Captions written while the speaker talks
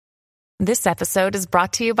This episode is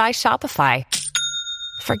brought to you by Shopify.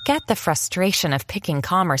 Forget the frustration of picking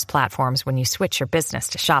commerce platforms when you switch your business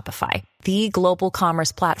to Shopify, the global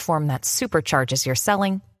commerce platform that supercharges your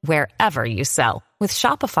selling wherever you sell. With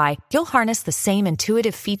Shopify, you'll harness the same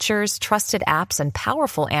intuitive features, trusted apps, and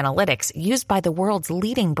powerful analytics used by the world's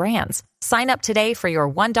leading brands. Sign up today for your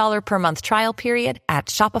 $1 per month trial period at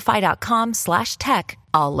shopify.com/tech,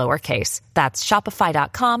 all lowercase. That's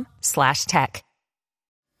shopify.com/tech.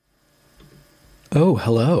 Oh,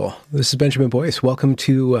 hello. This is Benjamin Boyce. Welcome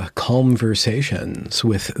to Calmversations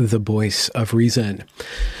with the Voice of Reason.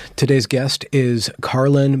 Today's guest is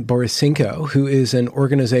Karlyn Borysenko, who is an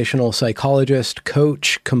organizational psychologist,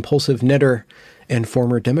 coach, compulsive knitter, and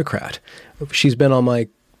former Democrat. She's been on my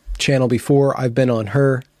channel before. I've been on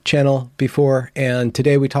her channel before. And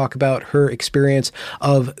today we talk about her experience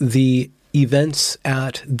of the events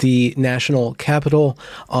at the National Capitol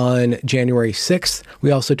on January 6th. We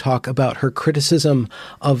also talk about her criticism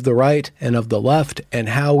of the right and of the left and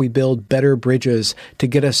how we build better bridges to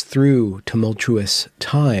get us through tumultuous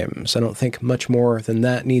times. I don't think much more than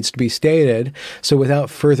that needs to be stated. So without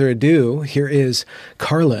further ado, here is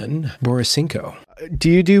Karlyn Borysenko. Do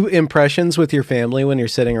you do impressions with your family when you're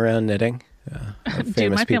sitting around knitting?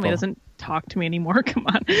 Dude, my family doesn't talk to me anymore. Come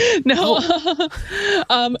on. No.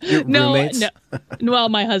 Your roommates? No. Well,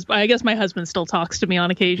 my husband, I guess my husband still talks to me on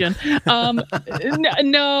occasion.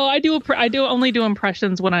 No, I only do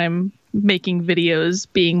impressions when I'm making videos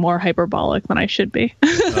being more hyperbolic than I should be.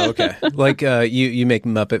 Oh, okay. Like you make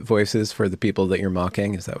Muppet voices for the people that you're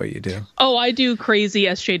mocking. Is that what you do? Oh, I do crazy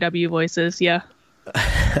SJW voices. Yeah.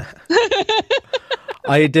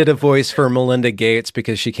 I did a voice for Melinda Gates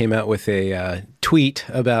because she came out with a tweet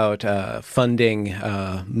about funding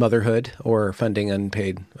motherhood or funding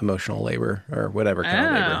unpaid emotional labor or whatever kind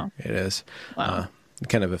of labor it is. Wow. It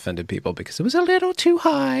kind of offended people because it was a little too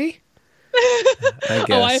high. I guess.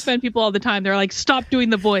 Oh, I offend people all the time. They're like, stop doing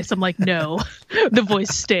the voice. I'm like, no, the voice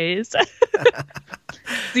stays.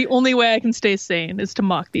 The only way I can stay sane is to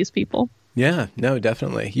mock these people. Yeah, no,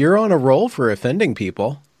 definitely. You're on a roll for offending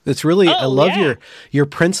people. It's really, I love your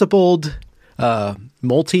principled,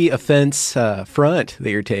 multi-offense front that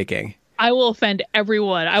you're taking. I will offend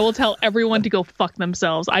everyone. I will tell everyone to go fuck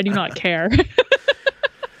themselves. I do not care.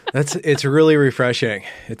 It's really refreshing.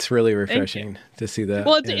 It's really refreshing to see that.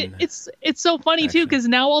 Well, it's so funny too, because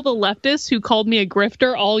now all the leftists who called me a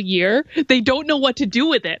grifter all year, they don't know what to do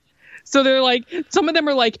with it. So they're like, some of them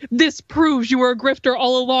are like, this proves you were a grifter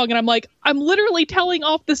all along. And I'm like, I'm literally telling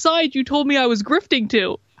off the side you told me I was grifting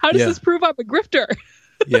to. How does this prove I'm a grifter?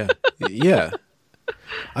 Yeah.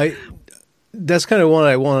 That's kind of what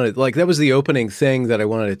I wanted. Like, that was the opening thing that I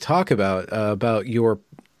wanted to talk about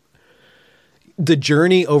the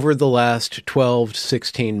journey over the last 12 to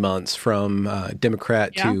 16 months from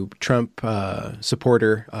Democrat to Trump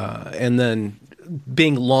supporter, and then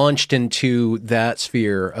being launched into that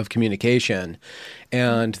sphere of communication,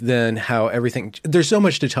 and then how everything, there's so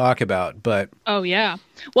much to talk about, but well,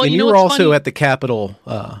 and you were also funny? At the Capitol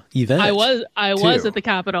event. I was at the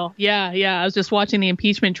Capitol. I was just watching the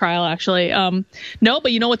impeachment trial, actually.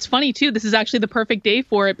 But you know what's funny too, this is actually the perfect day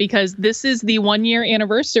for it, because this is the 1-year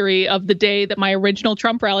anniversary of the day that my original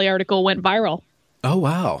Trump rally article went viral. Oh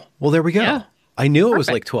wow, well there we go. I knew it was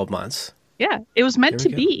like 12 months. It was meant to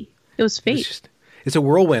be. It was fate. It's a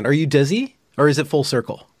whirlwind. Are you dizzy, or is it full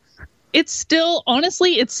circle? It's still,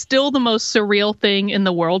 honestly, it's still the most surreal thing in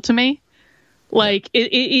the world to me. Like,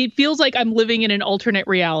 it feels like I'm living in an alternate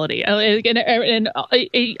reality. And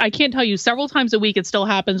I can't tell you, several times a week it still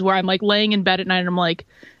happens where I'm like laying in bed at night and I'm like,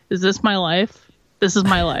 is this my life? This is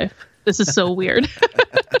my life. This is so weird.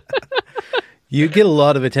 You get a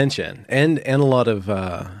lot of attention and a lot of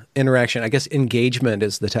interaction. I guess engagement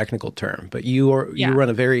is the technical term, but you run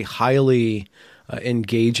a very highly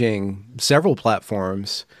engaging several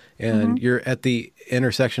platforms, and you're at the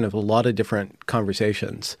intersection of a lot of different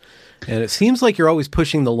conversations. And it seems like you're always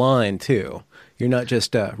pushing the line too. You're not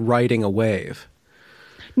just riding a wave.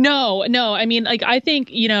 No. I mean, like, I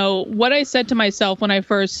think, what I said to myself when I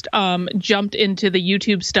first jumped into the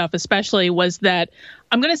YouTube stuff, especially, was that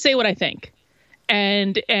I'm going to say what I think.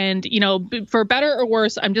 And for better or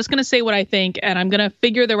worse, I'm just going to say what I think, and I'm going to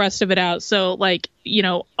figure the rest of it out. So, like,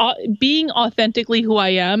 being authentically who I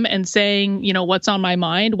am and saying, what's on my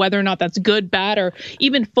mind, whether or not that's good, bad, or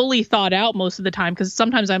even fully thought out most of the time, because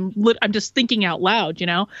sometimes I'm just thinking out loud,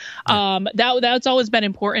 that's always been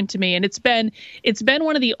important to me. And it's been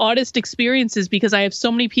one of the oddest experiences, because I have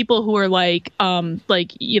so many people who are I've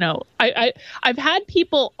had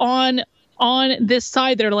people on this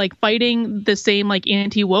side that are like fighting the same like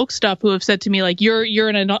anti-woke stuff, who have said to me like, you're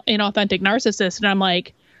an inauthentic narcissist. And I'm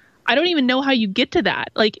like, I don't even know how you get to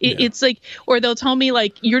that. Like, it's like, or they'll tell me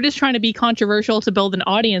like, you're just trying to be controversial to build an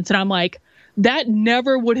audience. And I'm like, that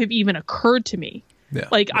never would have even occurred to me. Yeah.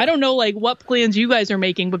 Like, I don't know, like, what plans you guys are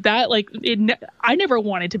making, but that, like, I never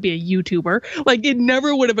wanted to be a YouTuber. Like, it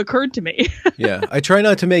never would have occurred to me. Yeah. I try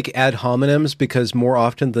not to make ad hominems because more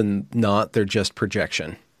often than not, they're just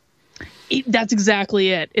projection. That's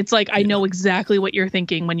exactly it. It's like, I know exactly what you're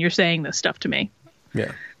thinking when you're saying this stuff to me.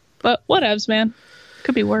 Yeah. But whatevs, man.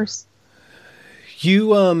 Could be worse.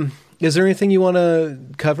 Is there anything you want to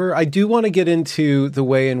cover? I do want to get into the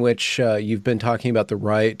way in which you've been talking about the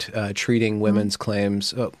right treating women's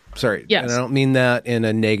claims. Oh, sorry. Yes. And I don't mean that in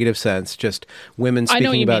a negative sense, just women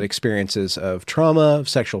speaking about experiences of trauma, of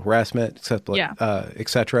sexual harassment, et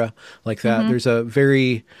cetera, like that.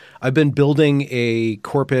 There's I've been building a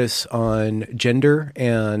corpus on gender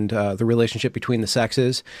and the relationship between the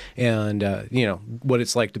sexes and, what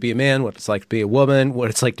it's like to be a man, what it's like to be a woman, what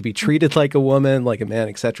it's like to be treated like a woman, like a man,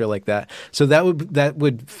 et cetera, like that. So that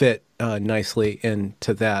would fit nicely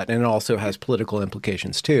into that. And it also has political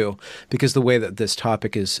implications too, because the way that this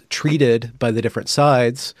topic is treated by the different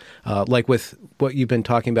sides, like with what you've been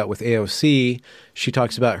talking about with AOC, she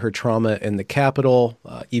talks about her trauma in the Capitol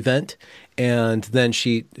event. And then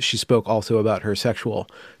she spoke also about her sexual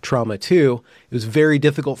trauma too. It was very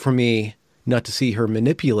difficult for me not to see her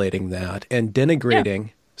manipulating that and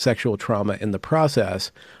denigrating sexual trauma in the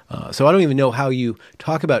process. So I don't even know how you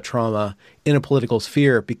talk about trauma in a political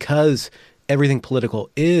sphere because everything political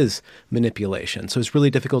is manipulation. So it's really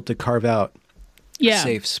difficult to carve out a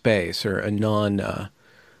safe space or a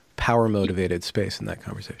non-power motivated space in that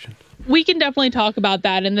conversation. We can definitely talk about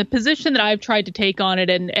that. And the position that I've tried to take on it,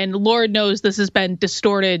 and Lord knows this has been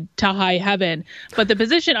distorted to high heaven, but the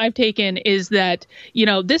position I've taken is that,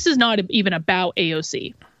 this is not even about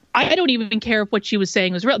AOC. I don't even care if what she was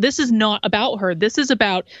saying was real. This is not about her. This is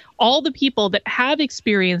about all the people that have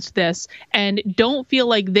experienced this and don't feel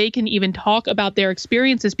like they can even talk about their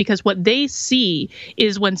experiences because what they see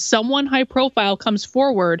is when someone high profile comes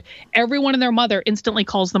forward, everyone and their mother instantly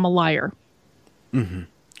calls them a liar. Mm-hmm.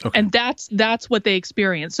 Okay. And that's what they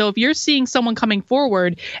experience. So if you're seeing someone coming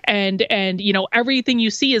forward and everything you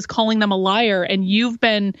see is calling them a liar and you've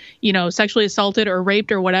been, sexually assaulted or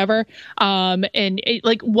raped or whatever,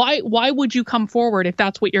 why would you come forward if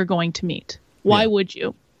that's what you're going to meet? Why would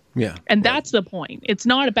you? Yeah. And that's the point. It's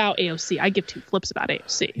not about AOC. I give two flips about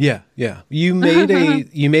AOC. Yeah. Yeah. You made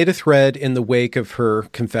a thread in the wake of her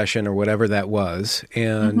confession or whatever that was.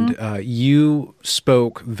 And you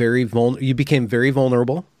spoke you became very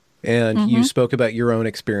vulnerable and you spoke about your own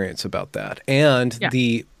experience about that. And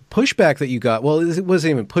the pushback that you got, well, it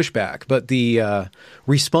wasn't even pushback, but the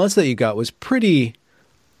response that you got was pretty,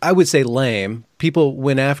 I would say, lame. People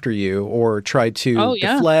went after you or tried to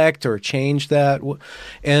deflect or change that.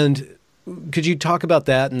 And could you talk about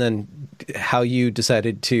that and then how you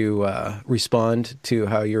decided to respond to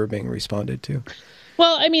how you were being responded to?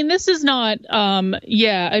 Well, I mean, this is not,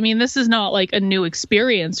 this is not like a new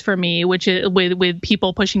experience for me, which is with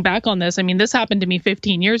people pushing back on this. I mean, this happened to me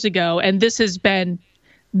 15 years ago, and this has been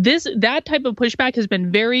that type of pushback has been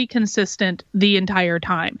very consistent the entire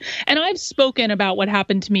time. And I've spoken about what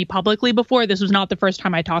happened to me publicly before. This was not the first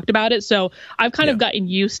time I talked about it. So I've kind of gotten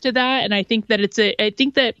used to that. And I think that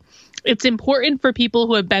it's important for people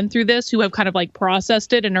who have been through this, who have kind of like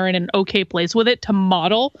processed it and are in an okay place with it, to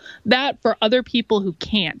model that for other people who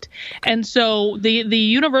can't. And so the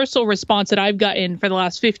universal response that I've gotten for the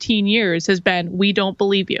last 15 years has been, we don't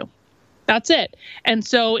believe you. That's it. And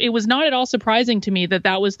so it was not at all surprising to me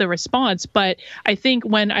that was the response. But I think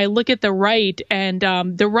when I look at the right, and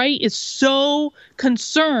the right is so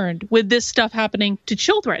concerned with this stuff happening to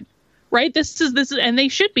children, right? This is, and they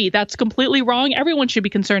should be. That's completely wrong. Everyone should be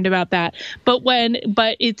concerned about that. But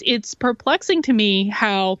it's perplexing to me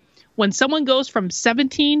how when someone goes from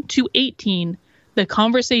 17 to 18, the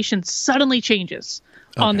conversation suddenly changes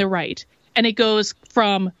on the right. And it goes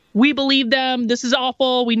from, we believe them, this is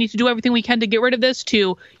awful, we need to do everything we can to get rid of this,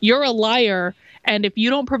 to, you're a liar, and if you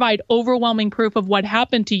don't provide overwhelming proof of what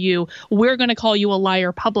happened to you, we're going to call you a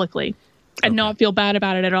liar publicly and not feel bad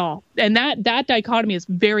about it at all. And that dichotomy is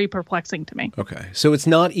very perplexing to me. Okay. So it's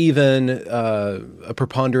not even a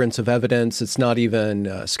preponderance of evidence. It's not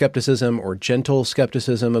even skepticism or gentle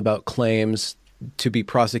skepticism about claims to be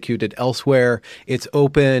prosecuted elsewhere. It's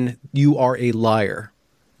open, you are a liar.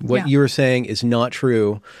 What you're saying is not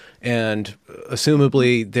true, and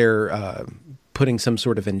assumably they're putting some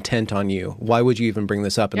sort of intent on you. Why would you even bring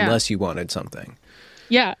this up unless you wanted something?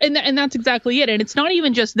 Yeah, and that's exactly it. And it's not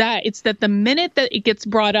even just that. It's that the minute that it gets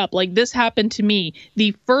brought up, like this happened to me,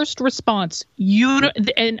 the first response,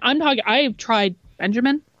 and I'm talking, I've tried,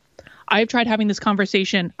 Benjamin, I've tried having this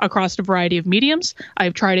conversation across a variety of mediums.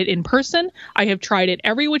 I've tried it in person. I have tried it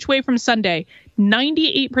every which way from Sunday.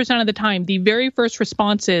 98% of the time, the very first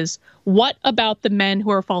response is, what about the men who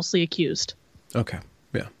are falsely accused? Okay.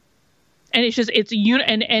 Yeah. And it's just,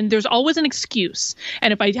 and there's always an excuse.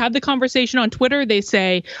 And if I have the conversation on Twitter, they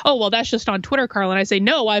say, oh, well, that's just on Twitter, Carl. And I say,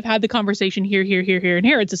 no, I've had the conversation here, and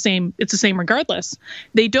here. It's the same regardless.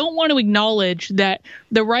 They don't want to acknowledge that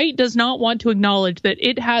the right does not want to acknowledge that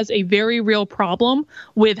it has a very real problem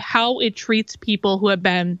with how it treats people who have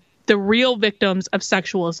been the real victims of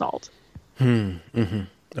sexual assault.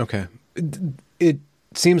 Okay. It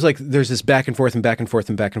seems like there's this back and forth,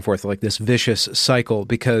 like this vicious cycle,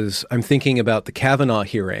 because I'm thinking about the Kavanaugh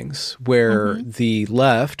hearings where the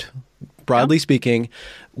left, broadly speaking,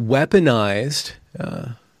 weaponized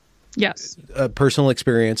a personal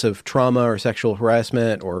experience of trauma or sexual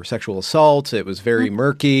harassment or sexual assault. It was very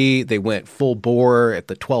murky. They went full bore at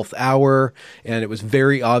the 12th hour, and it was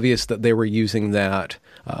very obvious that they were using that.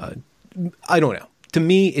 I don't know. To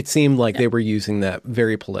me, it seemed like they were using that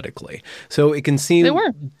very politically. So it can seem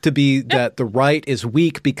to be that the right is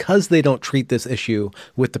weak because they don't treat this issue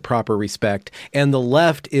with the proper respect, and the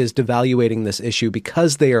left is devaluating this issue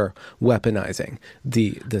because they are weaponizing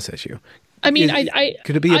this issue. I mean,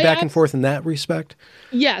 could it be a back and forth in that respect?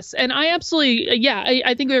 Yes, and I absolutely,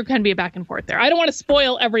 I think there can be a back and forth there. I don't want to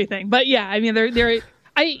spoil everything, but yeah, I mean,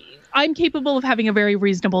 I'm capable of having a very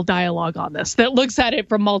reasonable dialogue on this that looks at it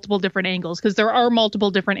from multiple different angles, because there are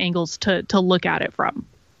multiple different angles to look at it from.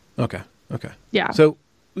 Okay. Yeah. So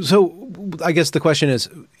I guess the question is,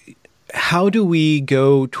 how do we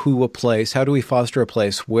go to a place, how do we foster a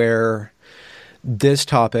place where this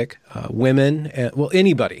topic, women,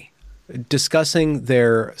 anybody, discussing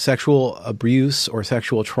their sexual abuse or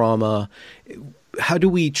sexual trauma, how do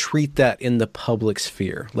we treat that in the public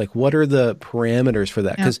sphere? Like, what are the parameters for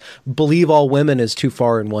that? Because believe all women is too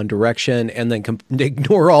far in one direction, and then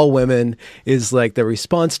ignore all women is like the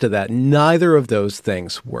response to that. Neither of those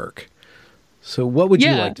things work. So what would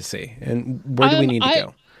you like to see? And where do we need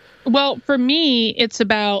to go? Well, for me, it's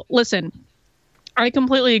about, listen, I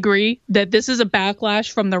completely agree that this is a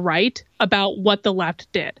backlash from the right about what the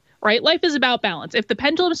left did. Right? Life is about balance. If the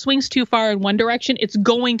pendulum swings too far in one direction, it's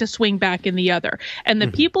going to swing back in the other. And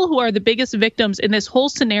the people who are the biggest victims in this whole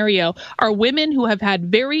scenario are women who have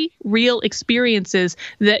had very real experiences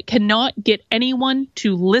that cannot get anyone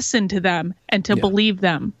to listen to them and to believe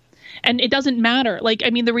them. And it doesn't matter. Like,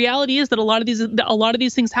 I mean, the reality is that a lot of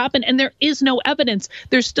these things happen, and there is no evidence.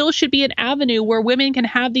 There still should be an avenue where women can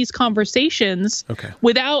have these conversations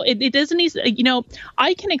without it doesn't need,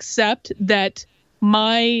 I can accept that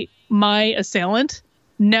my assailant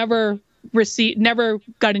never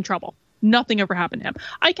got in trouble. Nothing ever happened to him.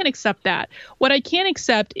 I can accept that. What I can't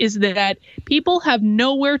accept is that people have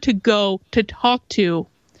nowhere to go to talk to,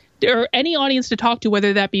 or any audience to talk to,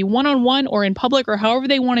 whether that be one-on-one or in public or however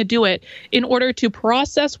they want to do it, in order to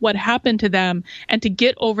process what happened to them and to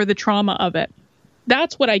get over the trauma of it.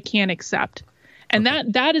 That's what I can't accept. And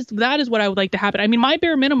that is what I would like to happen. I mean, my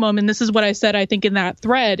bare minimum, and this is what I said, I think, in that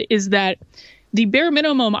thread, is that the bare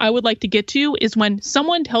minimum I would like to get to is when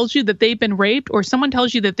someone tells you that they've been raped or someone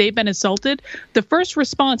tells you that they've been assaulted, the first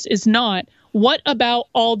response is not, what about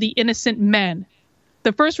all the innocent men?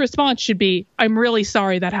 The first response should be, I'm really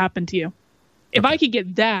sorry that happened to you. If I could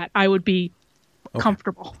get that, I would be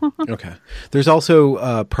comfortable. There's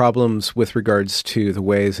also problems with regards to the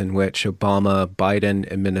ways in which Obama-Biden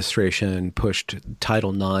administration pushed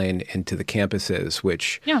Title IX into the campuses,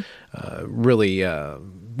 which really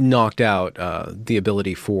knocked out the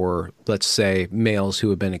ability for, let's say, males who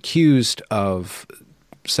have been accused of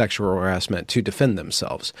sexual harassment to defend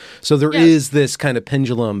themselves. So there is this kind of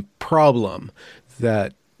pendulum problem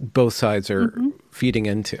that both sides are feeding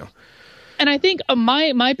into. And I think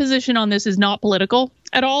my position on this is not political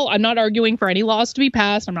at all. I'm not arguing for any laws to be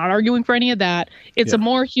passed. I'm not arguing for any of that. It's a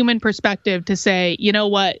more human perspective to say, you know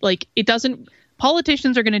what, like, it doesn't,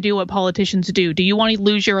 politicians are going to do what politicians do. Do you want to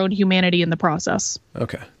lose your own humanity in the process?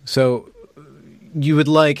 Okay. So you would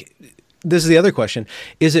like, this is the other question,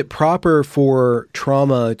 is it proper for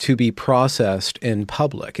trauma to be processed in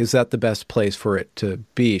public? Is that the best place for it to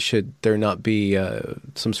be? Should there not be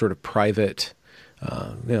some sort of private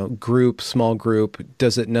group, small group?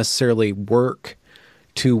 Does it necessarily work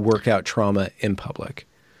to work out trauma in public?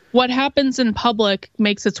 What happens in public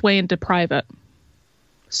makes its way into private.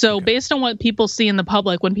 So based on what people see in the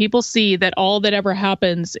public, when people see that all that ever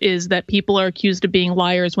happens is that people are accused of being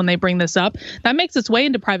liars when they bring this up, that makes its way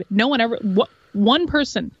into private. No one ever, one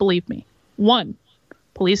person believed me. One.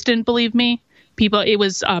 Police didn't believe me. people. It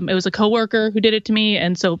was a coworker who did it to me,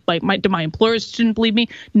 and so like my employers didn't believe me.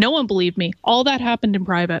 No one believed me. All that happened in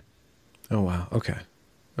private. Oh wow. Okay.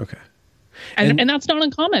 And that's not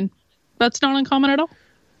uncommon. That's not uncommon at all.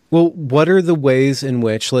 Well, what are the ways in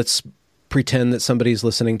which, let's pretend that somebody's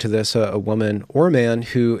listening to this, a woman or a man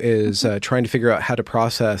who is trying to figure out how to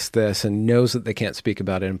process this and knows that they can't speak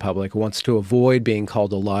about it in public, wants to avoid being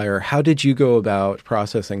called a liar. How did you go about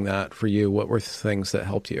processing that for you? What were things that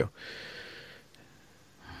helped you?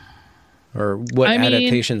 Or what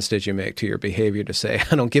adaptations did you make to your behavior to say,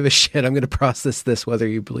 I don't give a shit, I'm going to process this whether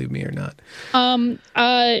you believe me or not?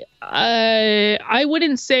 I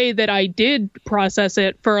wouldn't say that I did process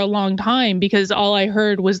it for a long time, because all I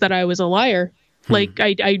heard was that I was a liar. Like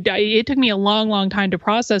it took me a long, long time to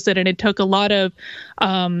process it. And it took a lot of,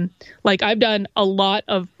 I've done a lot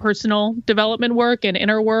of personal development work and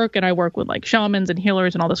inner work, and I work with like shamans and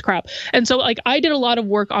healers and all this crap. And so like I did a lot of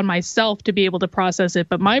work on myself to be able to process it,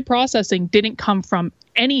 but my processing didn't come from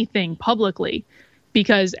anything publicly,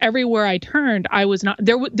 because everywhere I turned, I was not,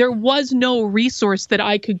 there was no resource that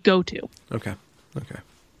I could go to. Okay.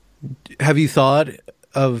 Have you thought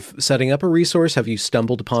of setting up a resource? Have you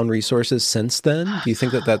stumbled upon resources since then? Do you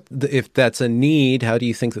think that if that's a need, how do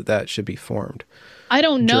you think that should be formed? I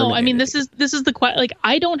don't know. I mean, this is the question. Like,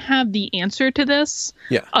 I don't have the answer to this.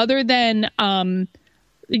 Yeah. Other than,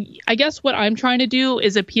 I guess what I'm trying to do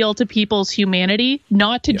is appeal to people's humanity,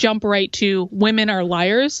 not to jump right to women are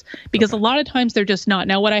liars, because a lot of times they're just not.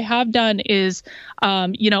 Now, what I have done is, I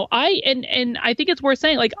think it's worth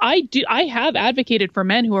saying, like, I have advocated for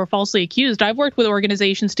men who are falsely accused. I've worked with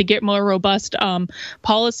organizations to get more robust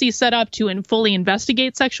policy set up to fully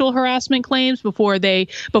investigate sexual harassment claims before they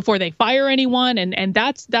fire anyone, and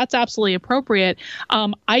that's absolutely appropriate.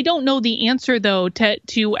 I don't know the answer though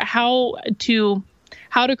to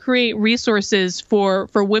how to create resources for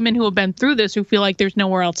women who have been through this, who feel like there's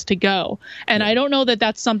nowhere else to go. And I don't know that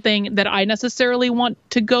that's something that I necessarily want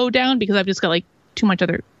to go down, because I've just got like too much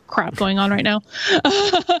other crap going on right now.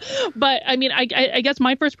 But I mean, I guess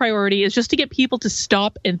my first priority is just to get people to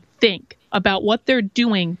stop and think about what they're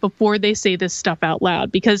doing before they say this stuff out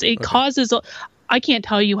loud, because it causes, I can't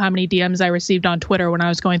tell you how many DMs I received on Twitter when I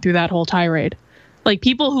was going through that whole tirade. Like,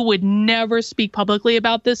 people who would never speak publicly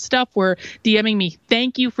about this stuff were DMing me,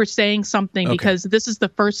 thank you for saying something, because this is the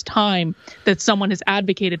first time that someone has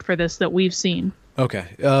advocated for this that we've seen. Okay.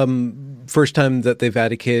 First time that they've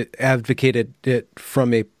advocated it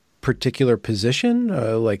from a particular position,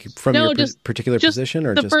 like from your particular position,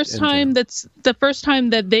 or the first time the first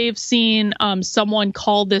time that they've seen someone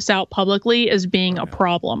call this out publicly as being a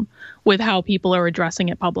problem with how people are addressing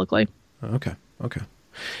it publicly. Okay.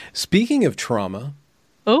 Speaking of trauma,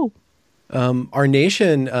 our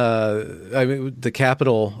nation, the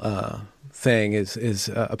Capitol thing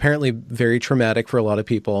is apparently very traumatic for a lot of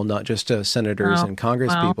people, not just senators and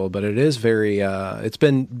Congress people, but it is very, it's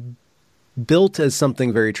been built as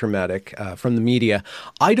something very traumatic from the media.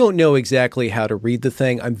 I don't know exactly how to read the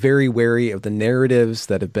thing. I'm very wary of the narratives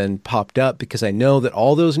that have been popped up, because I know that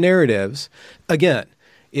all those narratives, again,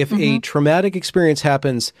 if a traumatic experience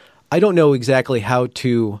happens, I don't know exactly how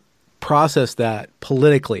to process that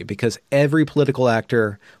politically, because every political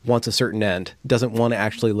actor wants a certain end, doesn't want to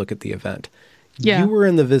actually look at the event. You were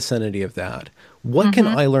in the vicinity of that. What can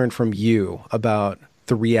I learn from you about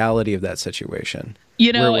the reality of that situation?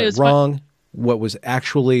 Where it went wrong, what was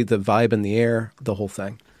actually the vibe in the air, the whole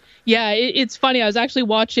thing. Yeah, it's funny. I was actually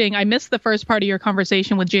watching. I missed the first part of your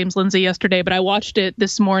conversation with James Lindsay yesterday, but I watched it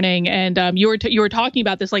this morning, and you were talking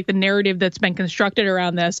about this, like the narrative that's been constructed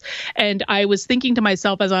around this. And I was thinking to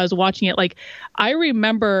myself as I was watching it, like, I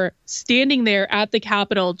remember standing there at the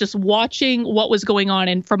Capitol just watching what was going on,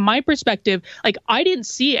 and from my perspective, like, I didn't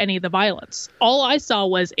see any of the violence. All I saw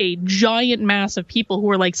was a giant mass of people who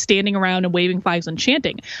were like standing around and waving flags and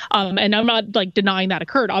chanting. And I'm not like denying that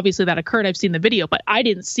occurred. Obviously, that occurred. I've seen the video, but I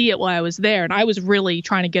didn't see it while I was there, and I was really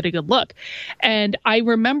trying to get a good look. And I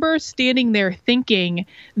remember standing there thinking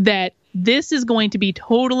that this is going to be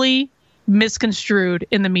totally misconstrued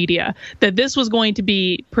in the media, that this was going to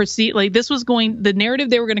be perceived like the narrative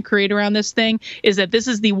they were going to create around this thing is that this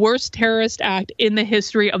is the worst terrorist act in the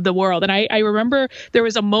history of the world. And I remember there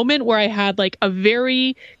was a moment where I had like a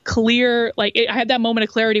very clear, I had that moment of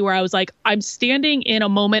clarity where I was like, I'm standing in a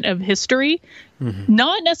moment of history,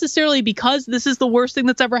 not necessarily because this is the worst thing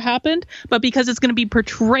that's ever happened, but because it's going to be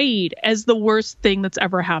portrayed as the worst thing that's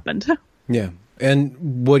ever happened. Yeah.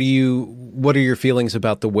 And what are your feelings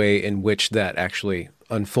about the way in which that actually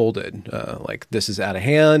unfolded? Like, this is out of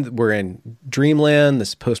hand. We're in dreamland,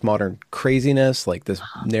 this postmodern craziness, like this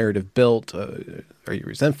narrative built. Are you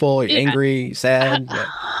resentful? Are you angry? Sad?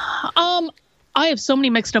 I have so many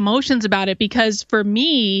mixed emotions about it, because for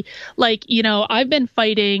me, like, I've been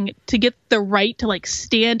fighting to get the right to like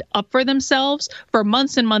stand up for themselves for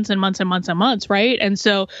months and months and months and months and months, right? And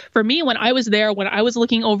so for me, when I was there, when I was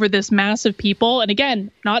looking over this mass of people, and again,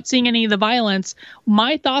 not seeing any of the violence,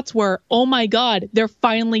 my thoughts were, oh my God, they're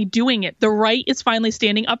finally doing it. The right is finally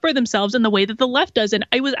standing up for themselves in the way that the left does. And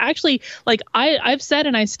I was actually like, I've said,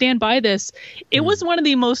 and I stand by this, it was one of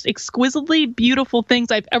the most exquisitely beautiful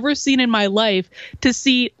things I've ever seen in my life, to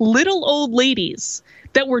see little old ladies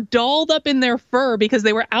that were dolled up in their fur because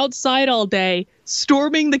they were outside all day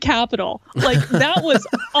storming the Capitol. Like, that was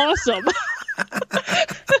awesome.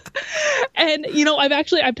 And,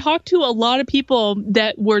 I've talked to a lot of people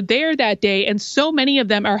that were there that day, and so many of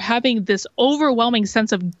them are having this overwhelming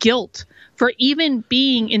sense of guilt for even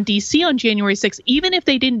being in DC on January 6th, even if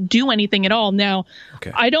they didn't do anything at all. Now,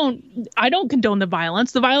 okay. I don't condone the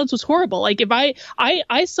violence. The violence was horrible. Like, if I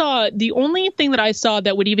saw, the only thing that I saw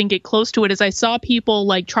that would even get close to it is I saw people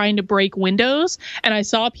like trying to break windows, and I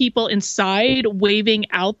saw people inside waving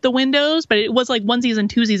out the windows, but it was like onesies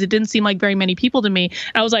and twosies. It didn't seem like very many people to me.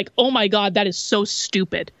 And I was like, oh my God, that is so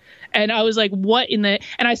stupid. And I was like, and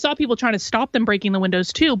I saw people trying to stop them breaking the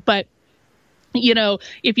windows too. But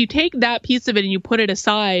if you take that piece of it and you put it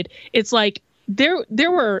aside, it's like there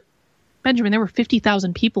were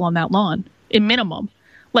 50,000 people on that lawn in minimum.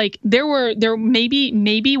 Like there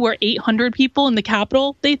maybe were 800 people in the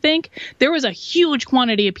Capitol. They think there was a huge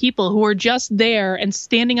quantity of people who were just there and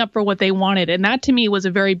standing up for what they wanted. And that to me was a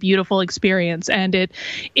very beautiful experience. And it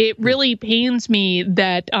really pains me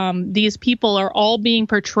that these people are all being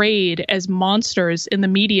portrayed as monsters in the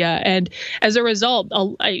media. And as a result,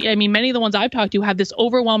 I mean, many of the ones I've talked to have this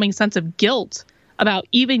overwhelming sense of guilt about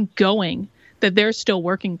even going, that they're still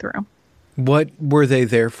working through. What were they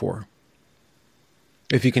there for?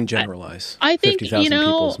 If you can generalize, I think, 50,000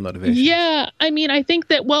 people's motivation. Yeah, I mean, I think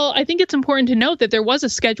it's important to note that there was a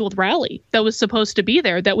scheduled rally that was supposed to be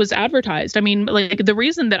there, that was advertised. I mean, like, the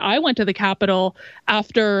reason that I went to the Capitol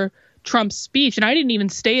after Trump's speech, and I didn't even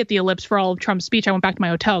stay at the Ellipse for all of Trump's speech. I went back to my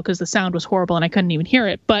hotel because the sound was horrible and I couldn't even hear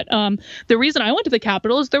it. But the reason I went to the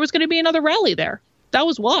Capitol is there was going to be another rally there. That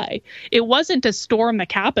was why. It wasn't to storm the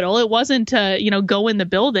Capitol. It wasn't to, go in the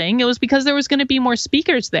building. It was because there was going to be more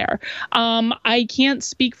speakers there. I can't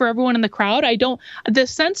speak for everyone in the crowd. The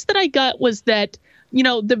sense that I got was that,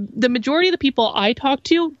 the majority of the people I talked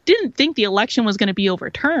to didn't think the election was going to be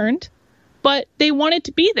overturned, but they wanted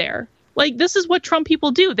to be there. Like, this is what Trump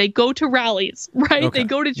people do. They go to rallies, right? Okay. They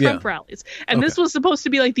go to Trump rallies. And this was supposed to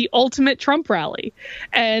be like the ultimate Trump rally.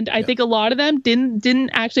 And I think a lot of them didn't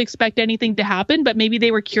actually expect anything to happen, but maybe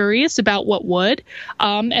they were curious about what would.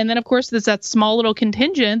 And then, of course, there's that small little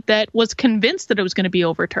contingent that was convinced that it was going to be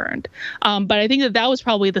overturned. But I think that was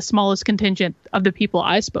probably the smallest contingent of the people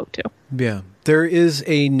I spoke to. Yeah. There is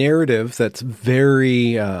a narrative that's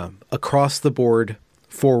very across the board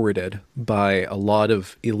forwarded by a lot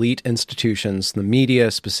of elite institutions, the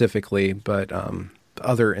media specifically, but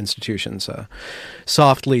other institutions,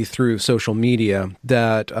 softly through social media,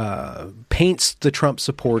 that paints the Trump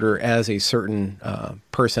supporter as a certain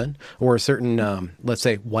person or a certain, let's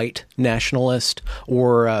say, white nationalist,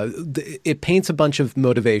 or it paints a bunch of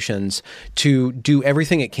motivations to do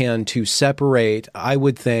everything it can to separate, I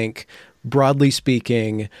would think, broadly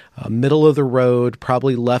speaking, middle of the road,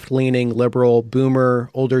 probably left-leaning, liberal,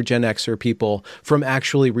 boomer, older Gen Xer people from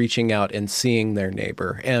actually reaching out and seeing their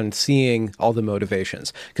neighbor and seeing all the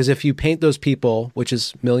motivations. Because if you paint those people, which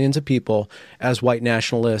is millions of people, as white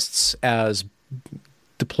nationalists, as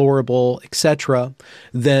deplorable, etc.,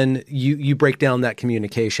 then you break down that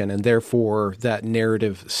communication, and therefore that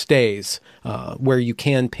narrative stays where you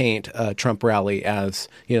can paint a Trump rally as,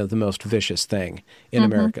 the most vicious thing in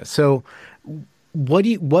America. So what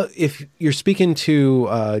if you're speaking to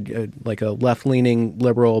like a left-leaning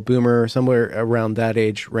liberal boomer, somewhere around that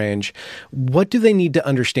age range, what do they need to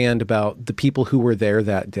understand about the people who were there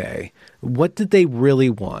that day? What did they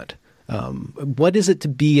really want? What is it to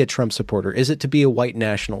be a Trump supporter? Is it to be a white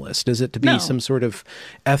nationalist? Is it to be some sort of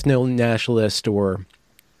ethno-nationalist or,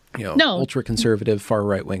 ultra-conservative, far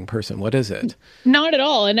right-wing person? What is it? Not at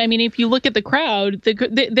all. And I mean, if you look at the crowd,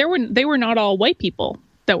 they were not all white people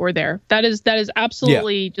that were there. That is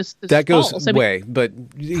absolutely just that goes false. But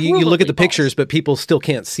you look at the pictures, but people still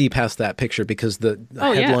can't see past that picture because the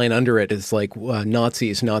headline under it is like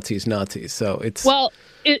Nazis, Nazis, Nazis. So it's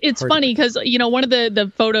it's funny because one of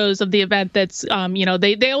the photos of the event that's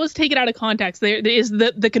they always take it out of context. There is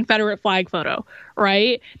the Confederate flag photo,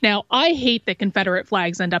 right? Now I hate that Confederate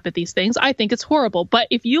flags end up at these things. I think it's horrible. But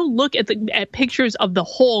if you look at pictures of the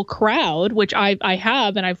whole crowd, which I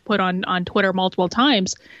have and I've put on Twitter multiple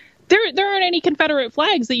times, There aren't any Confederate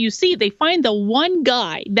flags that you see. They find the one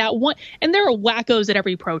guy, and there are wackos at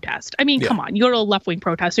every protest. I mean, come on, you go to a left-wing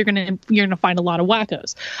protest, you're gonna find a lot of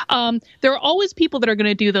wackos. There are always people that are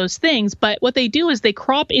gonna do those things, but what they do is they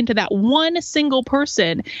crop into that one single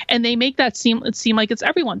person and they make that seem like it's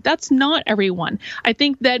everyone. That's not everyone. I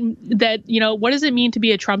think that what does it mean to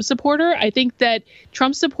be a Trump supporter? I think that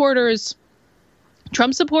Trump supporters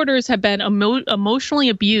have been emotionally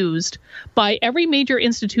abused by every major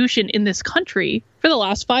institution in this country for the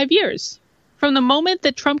last 5 years. From the moment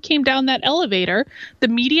that Trump came down that elevator, the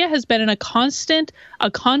media has been in a constant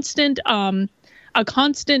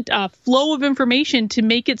flow of information to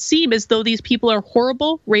make it seem as though these people are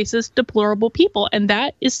horrible, racist, deplorable people. And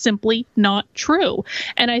that is simply not true.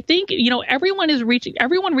 And I think,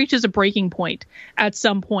 everyone reaches a breaking point at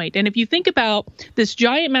some point. And if you think about this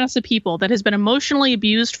giant mass of people that has been emotionally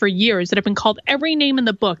abused for years, that have been called every name in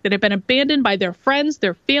the book, that have been abandoned by their friends,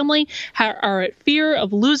 their family, are at fear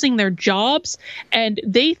of losing their jobs, and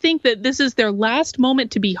they think that this is their last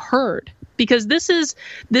moment to be heard. Because this is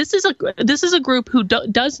a group who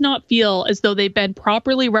does not feel as though they've been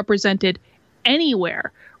properly represented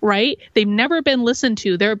anywhere, right? They've never been listened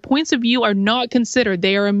to. Their points of view are not considered.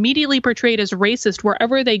 They are immediately portrayed as racist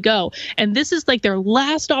wherever they go. And this is like their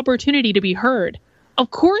last opportunity to be heard. Of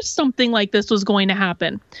course something like this was going to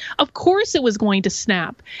happen. Of course it was going to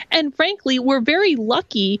snap. And frankly, we're very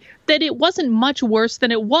lucky that it wasn't much worse than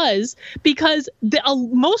it was, because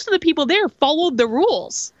most of the people there followed the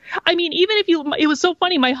rules. I mean, it was so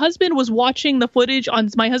funny. My husband was watching the footage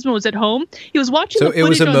my husband was at home. He was watching the footage. So it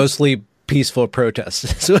was a mostly peaceful protest.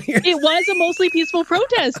 It was a mostly peaceful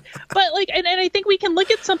protest. But and I think we can look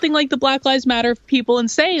at something like the Black Lives Matter people and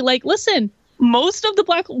say, listen, most of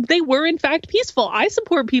they were in fact peaceful. I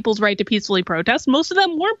support people's right to peacefully protest. Most of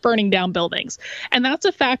them weren't burning down buildings. And that's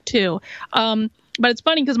a fact too. But it's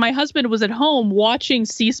funny because my husband was at home watching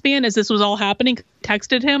C-SPAN as this was all happening,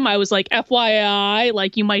 texted him. I was like,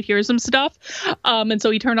 FYI, you might hear some stuff. And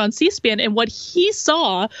so he turned on C-SPAN. And what he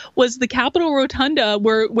saw was the Capitol Rotunda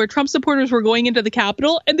where Trump supporters were going into the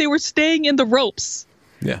Capitol, and they were staying in the ropes.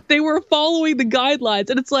 Yeah. They were following the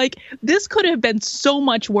guidelines. And it's like, this could have been so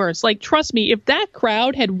much worse. Trust me, if that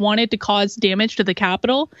crowd had wanted to cause damage to the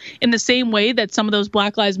Capitol in the same way that some of those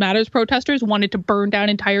Black Lives Matter protesters wanted to burn down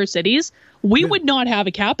entire cities, we would not have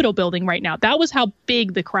a Capitol building right now. That was how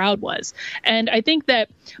big the crowd was. And I think that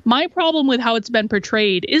my problem with how it's been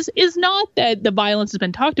portrayed is not that the violence has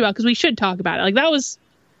been talked about, because we should talk about it. That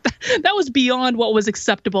was beyond what was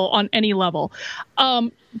acceptable on any level.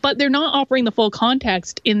 But they're not offering the full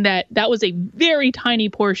context in that was a very tiny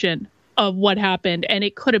portion of what happened. And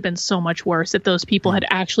it could have been so much worse if those people had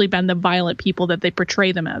actually been the violent people that they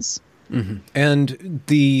portray them as. Mm-hmm. And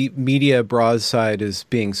the media broadside is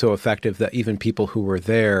being so effective that even people who were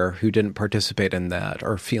there who didn't participate in that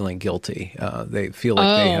are feeling guilty. They feel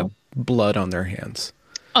like they have blood on their hands.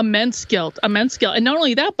 Immense guilt. And not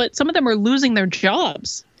only that, but some of them are losing their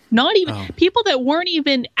jobs. Not even people that weren't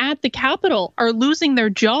even at the Capitol are losing their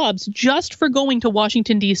jobs just for going to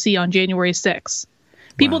Washington, D.C. on January 6th.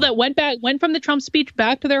 People that went from the Trump speech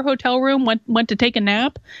back to their hotel room, went to take a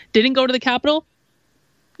nap, didn't go to the Capitol,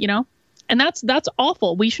 and that's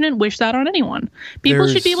awful. We shouldn't wish that on anyone. People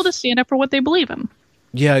should be able to stand up for what they believe in.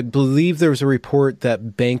 Yeah, I believe there was a report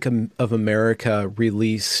that Bank of America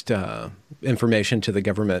released information to the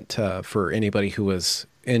government for anybody who was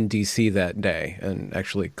in D.C. that day, and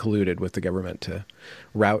actually colluded with the government to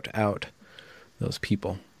rout out those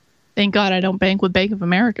people. Thank God I don't bank with Bank of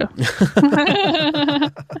America.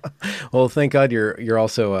 Well, thank God you're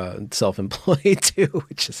also self-employed too.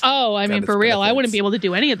 Which is for real, benefits. I wouldn't be able to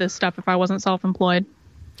do any of this stuff if I wasn't self-employed.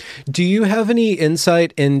 Do you have any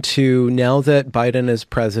insight into, now that Biden is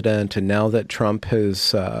president and now that Trump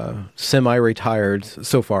has semi-retired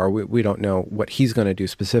so far, we don't know what he's going to do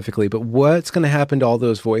specifically, but what's going to happen to all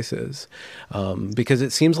those voices? Because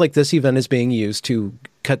it seems like this event is being used to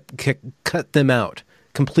cut them out,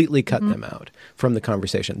 completely cut them out from the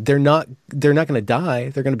conversation. They're not going to die.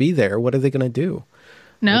 They're going to be there. What are they going to do?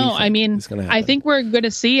 No, I think we're going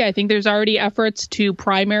to see. I think there's already efforts to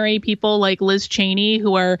primary people like Liz Cheney,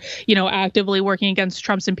 who are, actively working against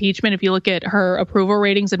Trump's impeachment. If you look at her approval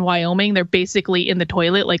ratings in Wyoming, they're basically in the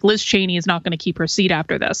toilet. Liz Cheney is not going to keep her seat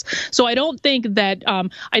after this. So I don't think that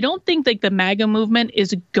the MAGA movement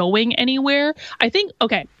is going anywhere. I think,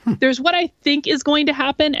 there's what I think is going to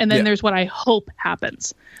happen, and then there's what I hope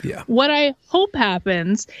happens. Yeah. What I hope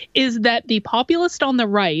happens is that the populist on the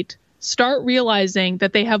right start realizing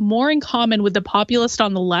that they have more in common with the populist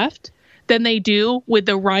on the left than they do with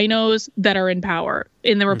the rhinos that are in power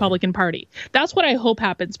in the Republican Party. That's what I hope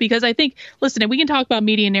happens, because I think, listen, we can talk about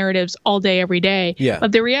media narratives all day, every day,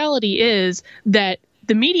 but the reality is that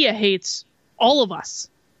the media hates all of us.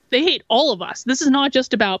 They hate all of us. This is not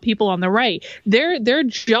just about people on the right. Their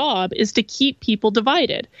job is to keep people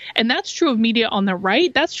divided. And that's true of media on the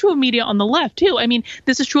right. That's true of media on the left, too. I mean,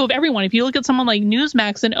 this is true of everyone. If you look at someone like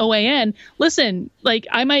Newsmax and OAN, listen, like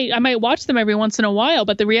I might watch them every once in a while,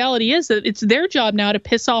 but the reality is that it's their job now to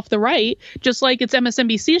piss off the right, just like it's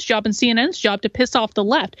MSNBC's job and CNN's job to piss off the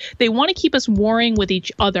left. They want to keep us warring with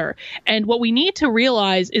each other. And what we need to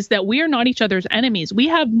realize is that we are not each other's enemies. We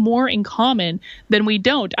have more in common than we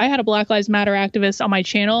don't. I had a Black Lives Matter activist on my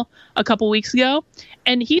channel a couple weeks ago,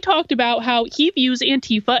 and he talked about how he views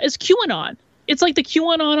Antifa as QAnon. It's like the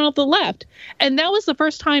QAnon of the left. And that was the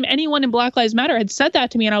first time anyone in Black Lives Matter had said that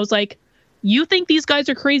to me. And I was like, you think these guys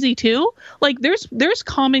are crazy too? Like there's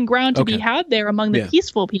common ground to be had there among the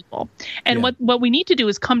peaceful people. And what we need to do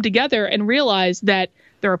is come together and realize that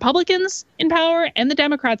the Republicans in power and the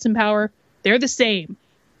Democrats in power, they're the same.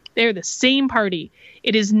 They're the same party.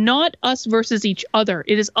 It is not us versus each other.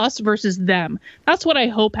 It is us versus them. That's what I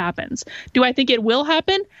hope happens. Do I think it will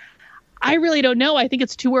happen? I really don't know. I think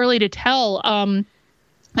it's too early to tell.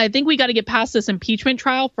 I think we got to get past this impeachment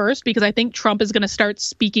trial first, because I think Trump is going to start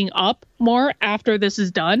speaking up more after this is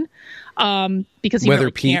done. Because he whether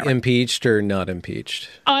really can't. Impeached or not impeached.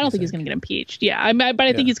 Oh, I don't think he's going to get impeached. Yeah, but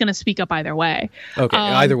I think he's going to speak up either way. Okay,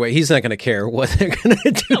 either way, he's not going to care what they're going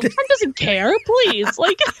to do. No, Trump doesn't care. Please,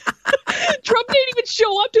 like Trump didn't even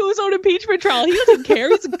show up to his own impeachment trial. He doesn't care.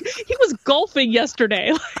 He was golfing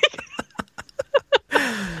yesterday.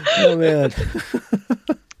 Oh man.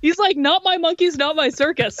 He's like, not my monkeys, not my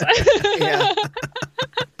circus.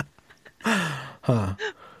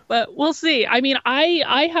 But we'll see. I mean,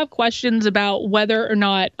 I have questions about whether or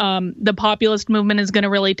not the populist movement is going to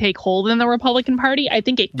really take hold in the Republican Party. I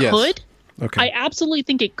think it could. Okay. I absolutely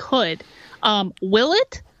think it could. Will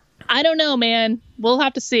it? I don't know, man. We'll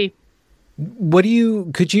have to see.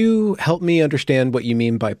 Could you help me understand what you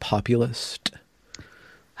mean by populist?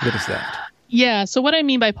 What is that? Yeah. So what I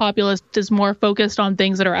mean by populist is more focused on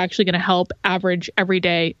things that are actually going to help average,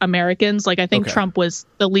 everyday Americans. Like I think Trump was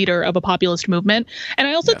the leader of a populist movement. And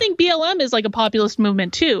I also think BLM is like a populist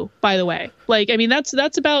movement too, by the way. Like, I mean, that's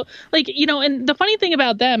about like, you know, and the funny thing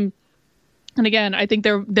about them, and again, I think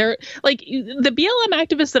they're like the BLM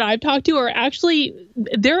activists that I've talked to are actually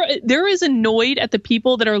they're as annoyed at the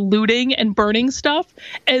people that are looting and burning stuff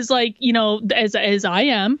as like, you know, as I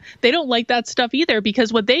am. They don't like that stuff either,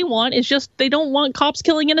 because what they want is just they don't want cops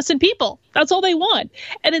killing innocent people. That's all they want.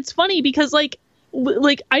 And it's funny because like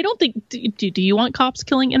I don't think do you want cops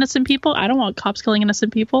killing innocent people? I don't want cops killing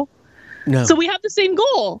innocent people. No. So we have the same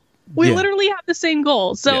goal. We literally have the same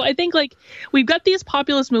goal. So I think like we've got these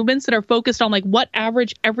populist movements that are focused on like what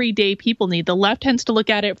average everyday people need. The left tends to look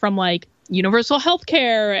at it from like universal health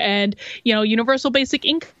care and, you know, universal basic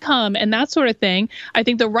income and that sort of thing. I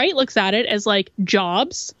think the right looks at it as like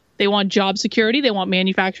jobs. They want job security. They want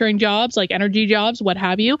manufacturing jobs, like energy jobs, what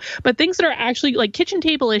have you. But things that are actually like kitchen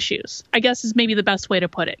table issues, I guess is maybe the best way to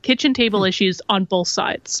put it. Kitchen table issues on both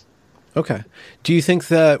sides. Okay. Do you think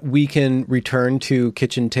that we can return to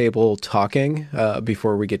kitchen table talking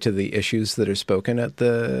before we get to the issues that are spoken at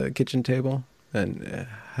the kitchen table? And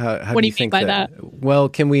how what do you think by that? Well,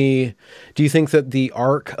 do you think that the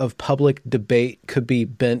arc of public debate could be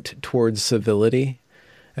bent towards civility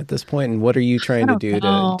at this point? And what are you trying to do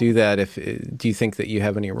to do that? Do you think that you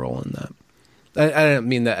have any role in that? I don't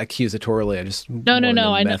mean that accusatorily. I just no.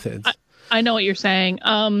 Methods. I know what you're saying.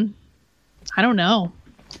 I don't know.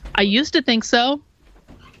 I used to think so.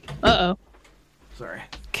 Uh-oh. Sorry.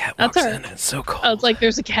 Cat walks in. It's so cold. Oh, it's like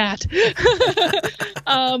there's a cat.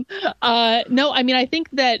 No, I mean, I think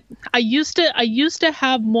that I used to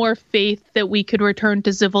have more faith that we could return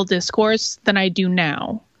to civil discourse than I do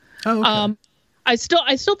now. Oh, okay. I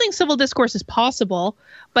still think civil discourse is possible,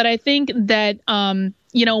 but I think that,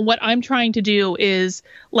 you know, what I'm trying to do is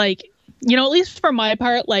like, you know, at least for my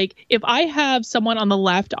part, like if I have someone on the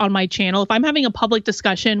left on my channel, if I'm having a public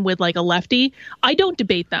discussion with like a lefty, I don't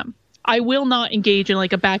debate them. I will not engage in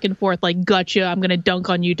like a back and forth, like gotcha, I'm going to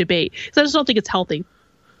dunk on you debate. So I just don't think it's healthy.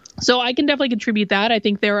 So I can definitely contribute that. I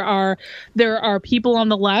think there are people on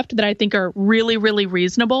the left that I think are really, really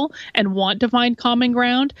reasonable and want to find common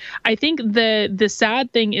ground. I think the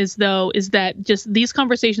sad thing is that just these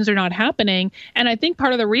conversations are not happening. And I think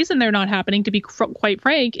part of the reason they're not happening, to be quite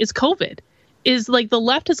frank, is COVID. Is like the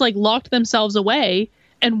left has like locked themselves away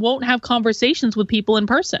and won't have conversations with people in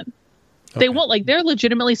person. They won't, like, they're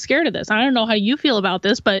legitimately scared of this. I don't know how you feel about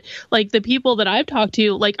this, but like the people that I've talked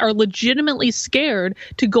to, like, are legitimately scared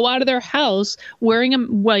to go out of their house wearing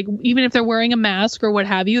even if they're wearing a mask or what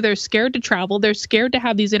have you, they're scared to travel. They're scared to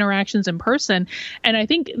have these interactions in person. And I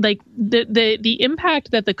think like the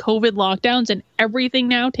impact that the COVID lockdowns and everything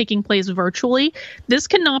now taking place virtually, this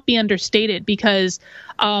cannot be understated because,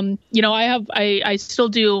 I still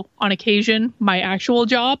do on occasion my actual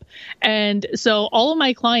job. And so all of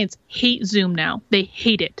my clients hate Zoom now. They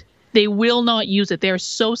hate it. They will not use it. They are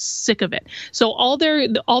so sick of it. So all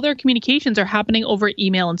their communications are happening over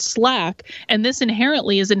email and Slack. And this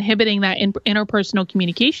inherently is inhibiting that interpersonal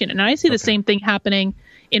communication. And I see the same thing happening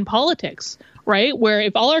in politics, right? Where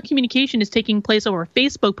if all our communication is taking place over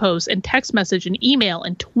Facebook posts and text message and email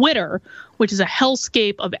and Twitter, which is a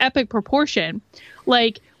hellscape of epic proportion,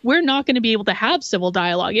 like we're not going to be able to have civil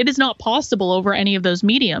dialogue. It is not possible over any of those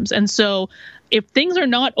mediums. And so if things are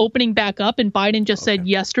not opening back up, and Biden just said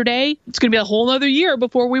yesterday, it's going to be a whole other year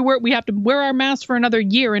before we have to wear our masks for another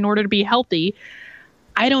year in order to be healthy.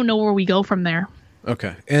 I don't know where we go from there.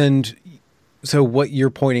 Okay. And so what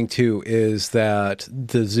you're pointing to is that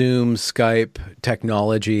the Zoom, Skype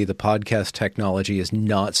technology, the podcast technology is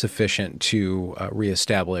not sufficient to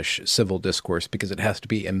reestablish civil discourse because it has to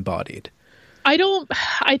be embodied.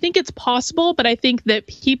 I think it's possible, but I think that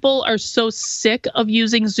people are so sick of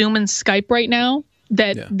using Zoom and Skype right now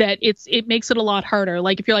that it makes it a lot harder.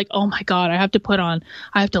 Like if you're like, oh my God, I have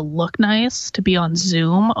to look nice to be on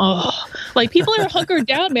Zoom. Oh, like people are hunkered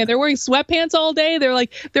down, man. They're wearing sweatpants all day.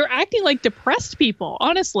 They're acting like depressed people,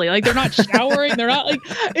 honestly. Like they're not showering. They're not like,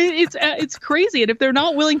 it's crazy. And if they're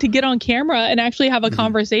not willing to get on camera and actually have a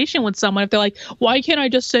conversation with someone, if they're like, why can't I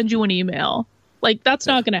just send you an email? Like that's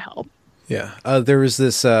not going to help. Yeah. There was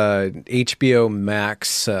this HBO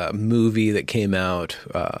Max movie that came out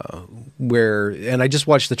and I just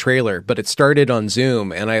watched the trailer, but it started on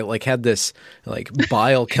Zoom and I like had this like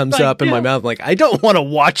bile comes like, up in my mouth. Like, I don't want to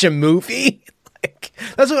watch a movie. Like,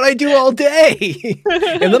 that's what I do all day.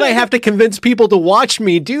 And then I have to convince people to watch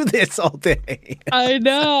me do this all day. I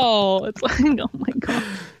know. It's like, oh my God,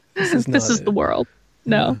 this is the world.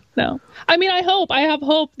 No. I mean, I have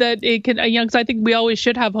hope that it can, because I think we always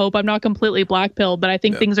should have hope. I'm not completely black-pilled, but I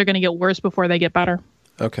think things are going to get worse before they get better.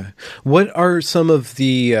 Okay. What are some of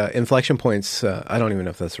the inflection points? I don't even know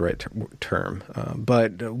if that's the right term,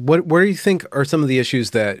 but what do you think are some of the issues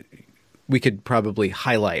that we could probably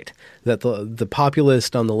highlight that the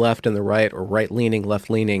populist on the left and the right, or right-leaning,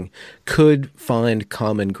 left-leaning, could find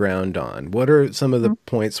common ground on? What are some of the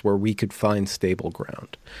points where we could find stable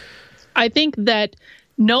ground? I think that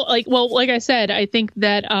like I said, I think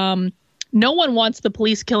that no one wants the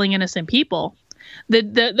police killing innocent people.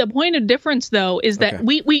 The point of difference, though, is that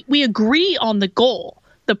we agree on the goal.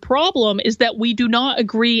 The problem is that we do not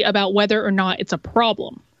agree about whether or not it's a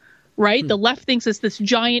problem, right? The left thinks it's this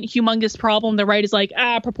giant, humongous problem. The right is like,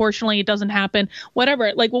 proportionally, it doesn't happen,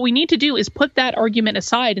 whatever. Like what we need to do is put that argument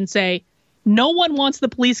aside and say, no one wants the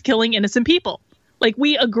police killing innocent people. Like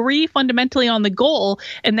we agree fundamentally on the goal,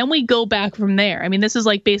 and then we go back from there. I mean, this is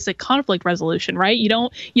like basic conflict resolution, right? You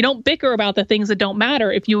don't bicker about the things that don't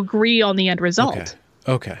matter if you agree on the end result.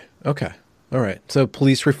 Okay. All right. So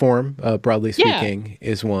police reform, broadly speaking,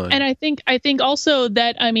 is one. And I think also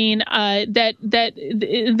that, I mean, the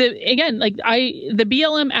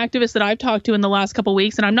BLM activists that I've talked to in the last couple of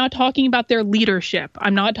weeks, and I'm not talking about their leadership,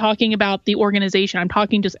 I'm not talking about the organization, I'm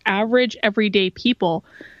talking just average, everyday people.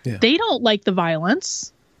 Yeah. They don't like the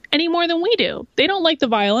violence any more than we do. They don't like the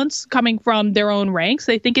violence coming from their own ranks.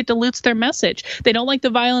 They think it dilutes their message. They don't like the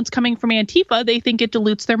violence coming from Antifa. They think it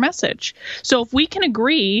dilutes their message. So if we can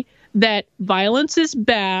agree that violence is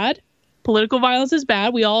bad, political violence is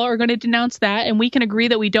bad, we all are going to denounce that, and we can agree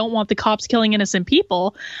that we don't want the cops killing innocent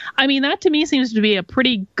people, I mean, that to me seems to be a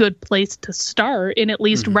pretty good place to start in at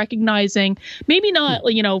least recognizing, maybe not,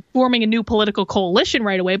 forming a new political coalition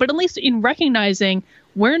right away, but at least in recognizing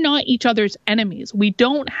we're not each other's enemies. We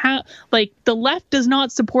don't have, the left does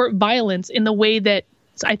not support violence in the way that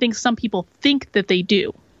I think some people think that they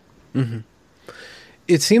do. Mm-hmm.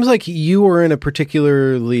 It seems like you are in a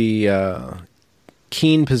particularly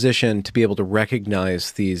keen position to be able to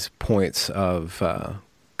recognize these points of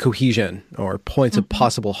cohesion or points of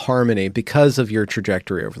possible harmony because of your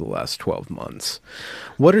trajectory over the last 12 months.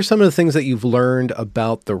 What are some of the things that you've learned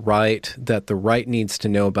about the right that the right needs to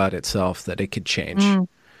know about itself that it could change?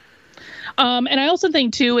 And I also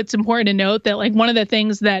think, too, it's important to note that one of the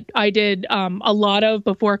things that I did a lot of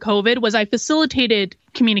before COVID was I facilitated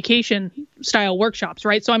communication style workshops,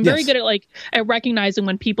 right? So I'm very good at recognizing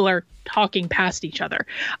when people are talking past each other.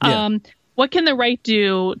 What can the right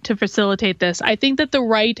do to facilitate this? I think that the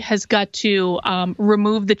right has got to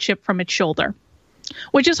remove the chip from its shoulder,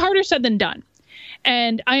 which is harder said than done.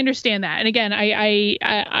 And I understand that. And again, I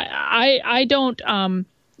don't.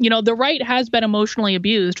 The right has been emotionally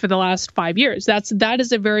abused for the last 5 years. That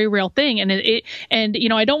is a very real thing. And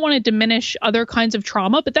I don't want to diminish other kinds of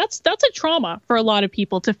trauma, but that's a trauma for a lot of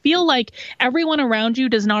people to feel like everyone around you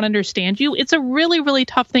does not understand you. It's a really, really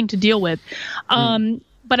tough thing to deal with.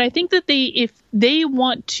 But I think that if they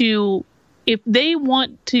want to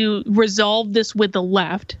resolve this with the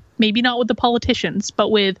left, maybe not with the politicians, but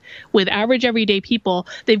with average everyday people,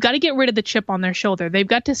 they've got to get rid of the chip on their shoulder. They've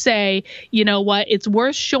got to say, you know what, it's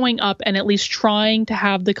worth showing up and at least trying to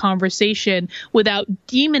have the conversation without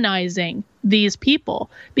demonizing these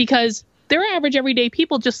people, because they're average everyday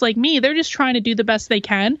people just like me. They're just trying to do the best they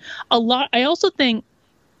can. I also think,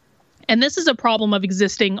 and this is a problem of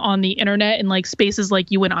existing on the internet and like spaces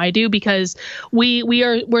like you and I do, because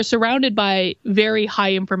we're surrounded by very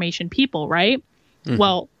high information people, right? Mm-hmm.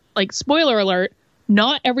 Well, like, spoiler alert,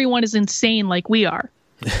 not everyone is insane like we are,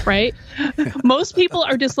 right? Most people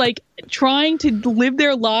are just like trying to live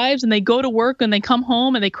their lives, and they go to work and they come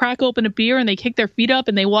home and they crack open a beer and they kick their feet up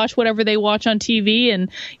and they watch whatever they watch on TV, and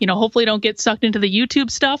hopefully don't get sucked into the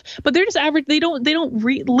YouTube stuff. But they're just average. They don't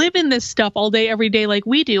live in this stuff all day every day like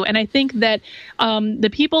we do. And I think that the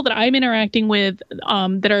people that I'm interacting with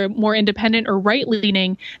that are more independent or right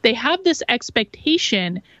leaning, they have this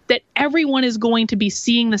expectation that everyone is going to be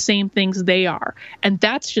seeing the same things they are. And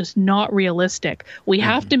that's just not realistic. We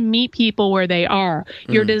have to meet people where they are.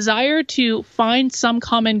 Your desire to find some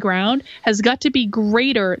common ground has got to be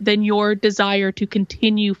greater than your desire to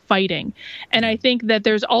continue fighting. And I think that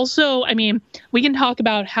there's also, we can talk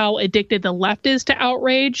about how addicted the left is to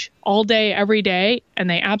outrage all day, every day, and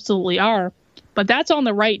they absolutely are. But that's on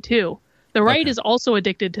the right too. The right is also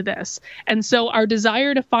addicted to this. And so our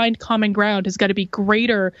desire to find common ground has got to be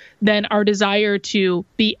greater than our desire to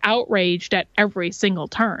be outraged at every single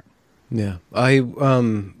turn. Yeah. I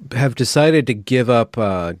have decided to give up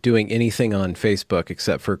doing anything on Facebook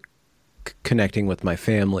except for connecting with my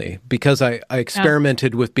family, because I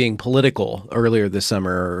experimented with being political earlier this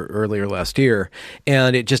summer or earlier last year,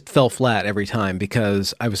 and it just fell flat every time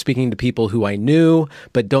because I was speaking to people who I knew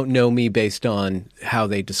but don't know me based on how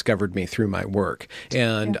they discovered me through my work.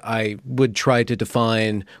 And I would try to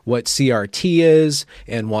define what CRT is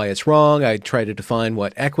and why it's wrong. I try to define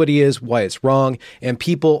what equity is, why it's wrong, and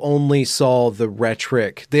people only saw the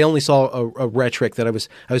rhetoric. They only saw a rhetoric that I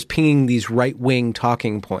was pinging these right-wing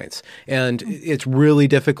talking points. And it's really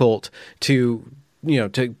difficult to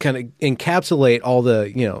kind of encapsulate all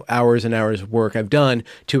the, hours and hours of work I've done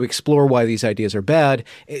to explore why these ideas are bad.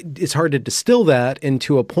 It's hard to distill that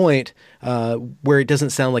into a point where it doesn't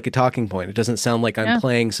sound like a talking point. It doesn't sound like I'm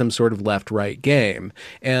playing some sort of left-right game.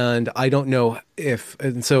 And I don't know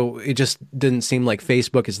and so it just didn't seem like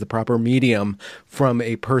Facebook is the proper medium from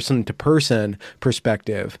a person-to-person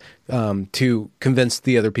perspective to convince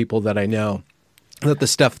the other people that I know that the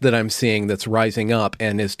stuff that I'm seeing that's rising up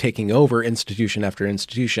and is taking over institution after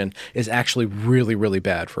institution is actually really, really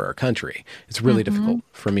bad for our country. It's really difficult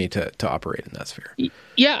for me to operate in that sphere.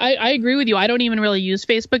 Yeah, I agree with you. I don't even really use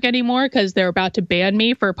Facebook anymore because they're about to ban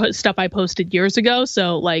me for stuff I posted years ago.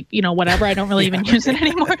 So whatever, I don't really even use it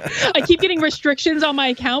anymore. I keep getting restrictions on my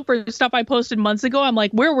account for stuff I posted months ago. I'm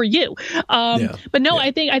like, where were you? But no,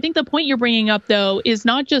 I think the point you're bringing up though is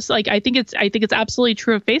not just like, I think it's absolutely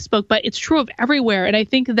true of Facebook, but it's true of everywhere. And I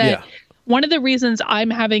think that one of the reasons I'm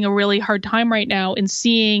having a really hard time right now in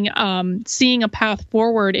seeing a path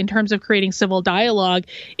forward in terms of creating civil dialogue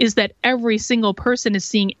is that every single person is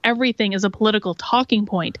seeing everything as a political talking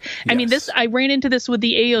point. Yes. I ran into this with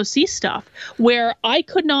the AOC stuff where I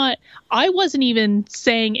wasn't even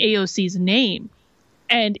saying AOC's name.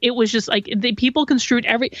 And it was just like people construed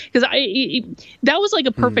because that was like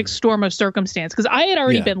a perfect storm of circumstance, because I had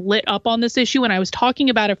already been lit up on this issue and I was talking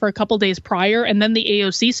about it for a couple days prior, and then the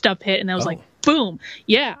AOC stuff hit and I was like, boom.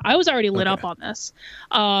 Yeah, I was already lit up on this.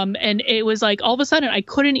 And it was like all of a sudden I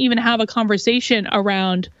couldn't even have a conversation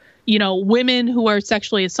around women who are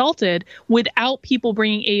sexually assaulted without people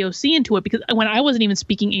bringing AOC into it, because when I wasn't even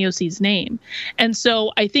speaking AOC's name. And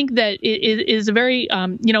so I think that it is a very,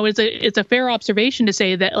 it's a fair observation to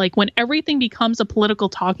say that like when everything becomes a political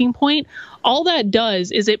talking point, all that does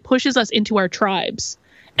is it pushes us into our tribes.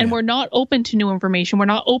 And we're not open to new information. We're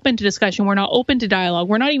not open to discussion. We're not open to dialogue.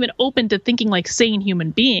 We're not even open to thinking like sane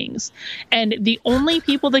human beings. And the only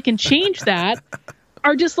people that can change that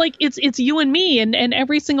are just like it's you and me and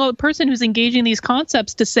every single person who's engaging these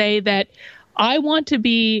concepts to say that I want to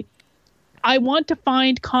be I want to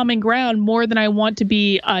find common ground more than I want to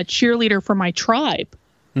be a cheerleader for my tribe.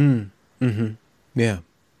 Yeah.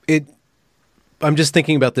 I'm just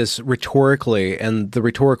thinking about this rhetorically, and the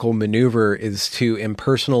rhetorical maneuver is to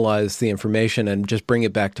impersonalize the information and just bring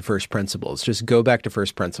it back to first principles. Just go back to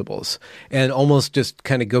first principles and almost just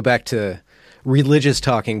kind of go back to religious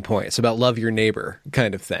talking points about love your neighbor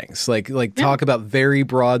kind of things. Like talk about very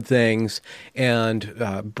broad things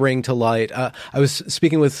and bring to light. I was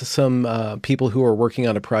speaking with some people who are working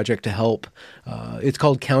on a project to help. It's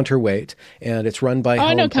called Counterweight, and it's run by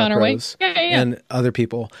Helen Puckrose and other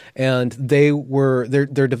people. And they're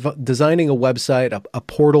designing a website, a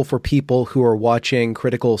portal for people who are watching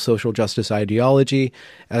critical social justice ideology,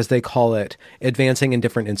 as they call it, advancing in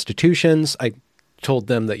different institutions. I told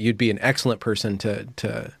them that you'd be an excellent person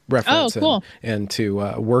to reference and to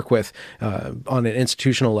work with on an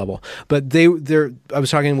institutional level. But I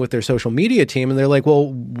was talking with their social media team, and they're like,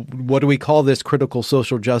 well, what do we call this critical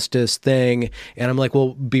social justice thing? And I'm like,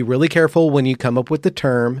 well, be really careful when you come up with the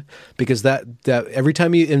term, because that every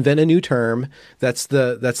time you invent a new term, that's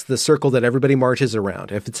the circle that everybody marches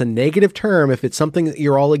around. If it's a negative term, if it's something that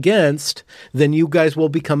you're all against, then you guys will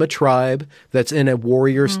become a tribe that's in a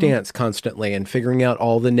warrior stance constantly and figuring out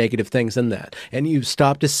all the negative things in that. And you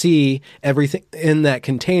stop to see everything in that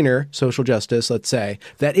container, social justice, let's say,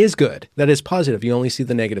 that is good, that is positive. You only see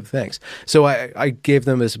the negative things. So I gave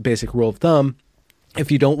them as a basic rule of thumb: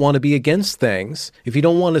 if you don't want to be against things, if you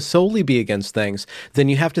don't want to solely be against things, then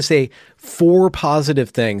you have to say 4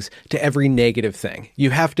 positive things to every negative thing.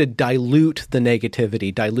 You have to dilute the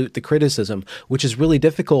negativity, dilute the criticism, which is really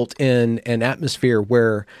difficult in an atmosphere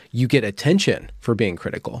where you get attention for being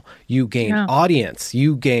critical. You gain audience.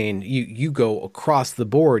 You go across the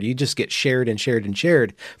board. You just get shared and shared and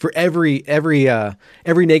shared. For every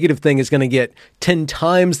negative thing is going to get 10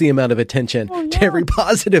 times the amount of attention to every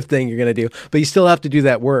positive thing you're going to do. But you still have to do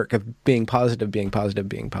that work of being positive, being positive,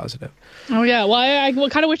 being positive. Oh, yeah. Well, I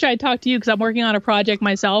kind of wish I had talked to you, because I'm working on a project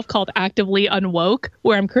myself called Actively Unwoke,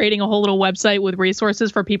 where I'm creating a whole little website with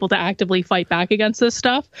resources for people to actively fight back against this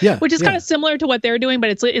stuff, which is kind of similar to what they're doing. But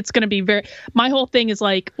it's going to be my whole thing is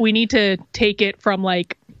like, we need to take it from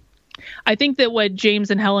like, I think that what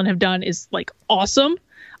James and Helen have done is like awesome.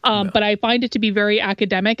 But I find it to be very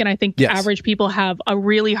academic, and I think average people have a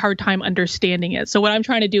really hard time understanding it. So what I'm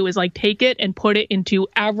trying to do is like take it and put it into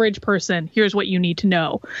average person. Here's what you need to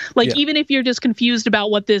know. Like, even if you're just confused about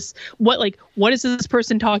what is this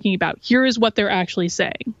person talking about? Here is what they're actually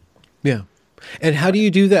saying. Yeah. And how do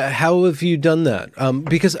you do that? How have you done that?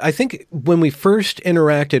 Because I think when we first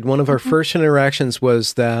interacted, one of our first interactions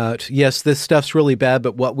was that, yes, this stuff's really bad,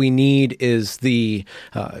 but what we need is the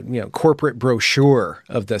corporate brochure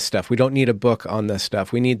of this stuff. We don't need a book on this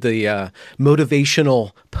stuff. We need the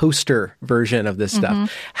motivational poster version of this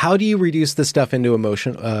stuff. How do you reduce this stuff into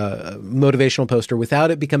motivational poster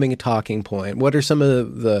without it becoming a talking point? What are some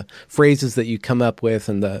of the phrases that you come up with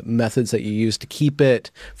and the methods that you use to keep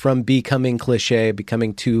it from becoming cliche,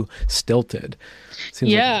 becoming too stilted?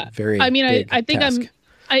 Seems like a very I think task.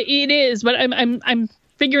 It is, but I'm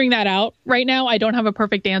figuring that out right now. I don't have a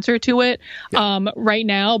perfect answer to it right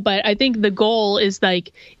now, but I think the goal is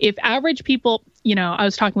like, if average people, I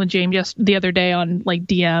was talking with James just the other day on like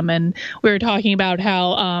DM, and we were talking about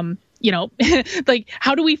how, like,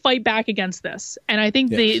 how do we fight back against this? And I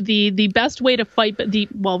think the best way to fight,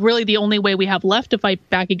 really the only way we have left to fight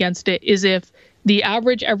back against it is if the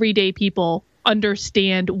average everyday people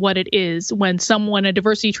understand what it is when a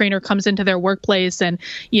diversity trainer comes into their workplace and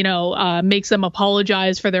makes them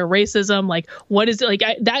apologize for their racism. Like, what is it like?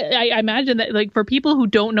 I imagine that, like, for people who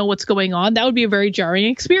don't know what's going on, that would be a very jarring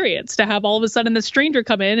experience to have all of a sudden the stranger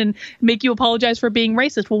come in and make you apologize for being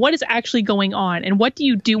racist. Well, what is actually going on, and what do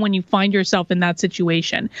you do when you find yourself in that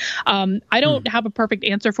situation? I don't have a perfect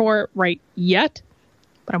answer for it right yet,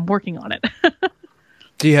 but I'm working on it.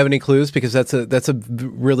 Do you have any clues? Because that's a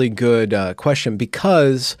really good question,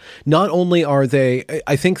 because not only are they,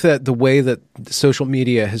 I think that the way that social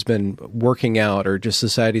media has been working out, or just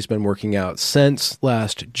society's been working out since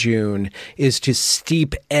last June, is to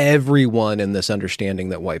steep everyone in this understanding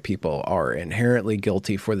that white people are inherently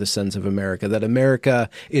guilty for the sins of America, that America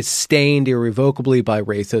is stained irrevocably by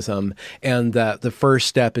racism, and that the first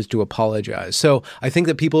step is to apologize. So I think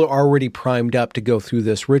that people are already primed up to go through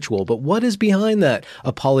this ritual. But what is behind that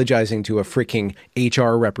apologizing to a freaking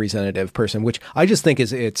HR representative person, which I just think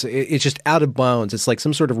is it's just out of bounds. It's like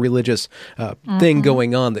some sort of religious thing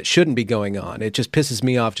going on that shouldn't be going on. It just pisses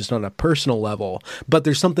me off just on a personal level. But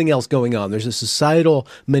there's something else going on. There's a societal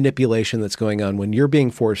manipulation that's going on when you're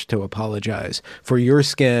being forced to apologize for your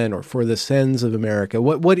skin or for the sins of America.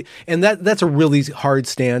 And that's a really hard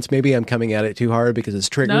stance. Maybe I'm coming at it too hard because it's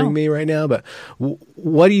triggering me right now. But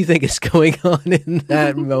what do you think is going on in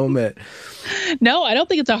that moment? No, I don't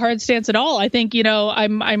think it's a hard stance at all. I think,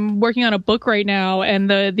 I'm working on a book right now, and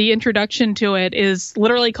the introduction to it is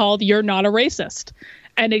literally called "You're Not a Racist."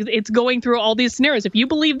 And it's going through all these scenarios. If you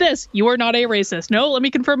believe this, you are not a racist. No, let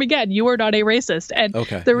me confirm again. You are not a racist. And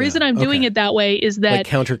the reason I'm doing it that way is that... Like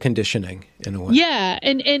counter-conditioning, in a way. Yeah.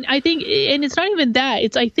 And I think... And it's not even that.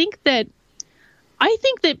 I think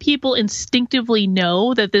that people instinctively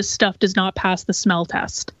know that this stuff does not pass the smell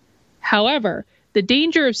test. However, the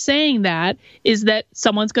danger of saying that is that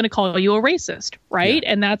someone's going to call you a racist, right?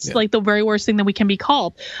 Yeah. And that's like the very worst thing that we can be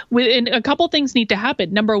called. And a couple things need to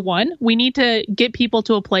happen. Number one, we need to get people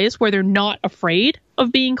to a place where they're not afraid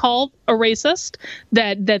of being called a racist,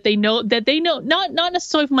 that they know, not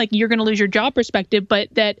necessarily from like you're going to lose your job perspective, but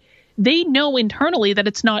that they know internally that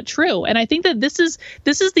it's not true. And I think that this is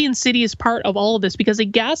the insidious part of all of this, because it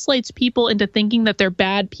gaslights people into thinking that they're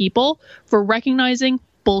bad people for recognizing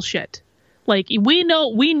bullshit. Like, we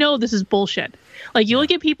know this is bullshit. Like, you look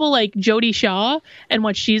at people like Jodi Shaw and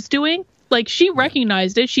what she's doing. Like, she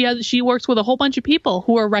recognized it. She works with a whole bunch of people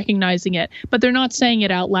who are recognizing it, but they're not saying it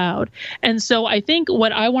out loud. And so I think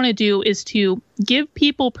what I want to do is to give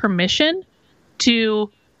people permission to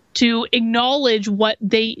acknowledge what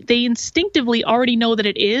they instinctively already know that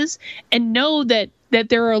it is, and know that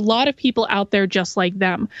there are a lot of people out there just like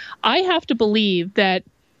them. I have to believe that.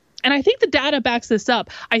 And I think the data backs this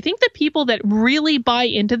up. I think the people that really buy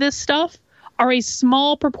into this stuff are a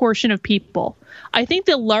small proportion of people. I think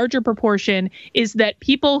the larger proportion is that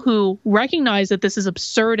people who recognize that this is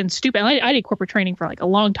absurd and stupid. And I did corporate training for like a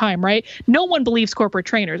long time, right? No one believes corporate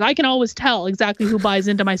trainers. I can always tell exactly who buys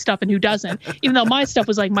into my stuff and who doesn't, even though my stuff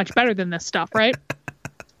was like much better than this stuff, right?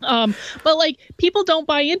 But like, people don't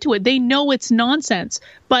buy into it. They know it's nonsense,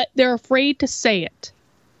 but they're afraid to say it.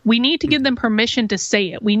 We need to give them permission to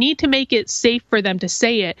say it. We need to make it safe for them to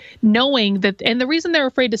say it, knowing that, and the reason they're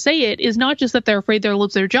afraid to say it is not just that they're afraid they'll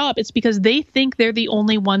lose their job. It's because they think they're the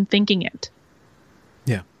only one thinking it.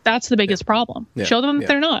 Yeah. That's the biggest problem. Yeah. Show them that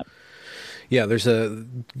they're not. Yeah, there's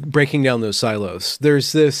breaking down those silos.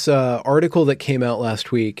 There's this article that came out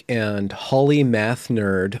last week, and Holly Math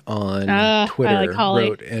Nerd on Twitter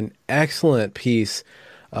wrote an excellent piece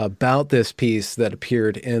about this piece that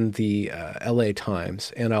appeared in the LA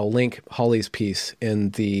Times, and I'll link Holly's piece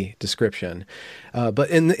in the description. But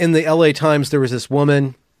in the LA Times, there was this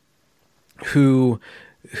woman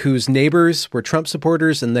whose neighbors were Trump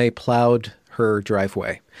supporters, and they plowed her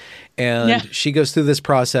driveway. And she goes through this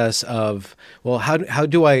process of, well, how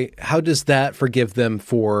does that forgive them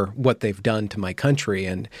for what they've done to my country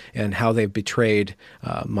and how they've betrayed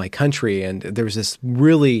my country? And there's this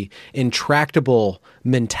really intractable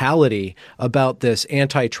mentality about this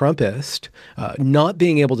anti-Trumpist not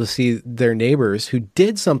being able to see their neighbors who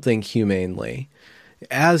did something humanely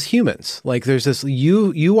as humans. Like, there's this,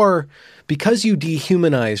 you are, because you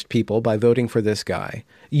dehumanized people by voting for this guy,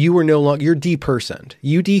 you are no longer, you're depersoned.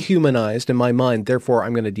 You dehumanized in my mind, therefore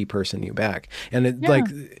I'm going to deperson you back. And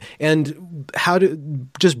and how to,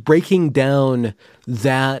 just breaking down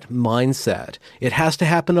that mindset. It has to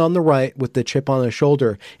happen on the right with the chip on the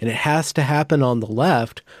shoulder, and it has to happen on the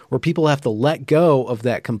left where people have to let go of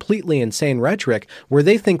that completely insane rhetoric where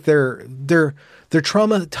they think they're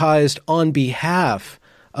traumatized on behalf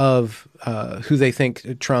of who they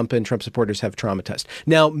think Trump and Trump supporters have traumatized.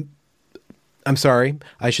 Now, I'm sorry,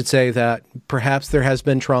 I should say that perhaps there has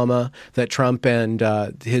been trauma that Trump and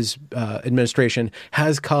his administration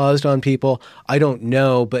has caused on people. I don't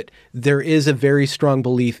know, but there is a very strong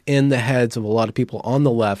belief in the heads of a lot of people on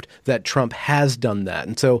the left that Trump has done that.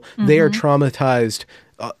 And so they are traumatized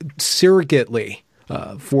surrogately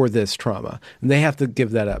for this trauma, and they have to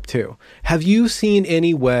give that up too. Have you seen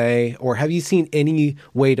any way, or have you seen any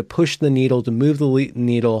way to push the needle, to move the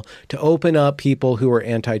needle, to open up people who are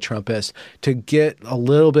anti-Trumpist, to get a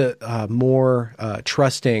little bit more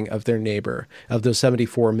trusting of their neighbor, of those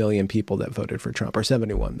 74 million people that voted for Trump, or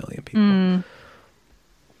 71 million people?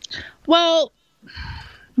 Well,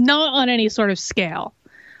 not on any sort of scale.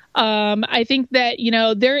 I think that,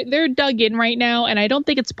 they're dug in right now, and I don't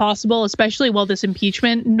think it's possible, especially while this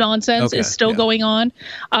impeachment nonsense is still going on.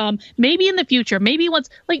 Maybe in the future, maybe once,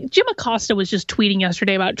 like Jim Acosta was just tweeting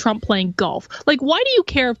yesterday about Trump playing golf. Like, why do you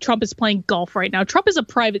care if Trump is playing golf right now? Trump is a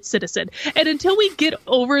private citizen. And until we get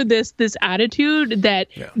over this attitude that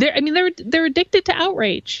they're addicted to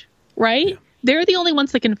outrage, right? Yeah. They're the only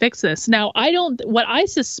ones that can fix this. Now, what I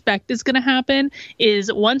suspect is going to happen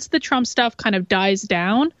is once the Trump stuff kind of dies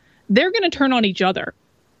down, they're going to turn on each other,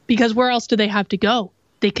 because where else do they have to go?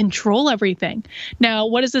 They control everything. Now,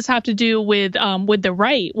 what does this have to do with the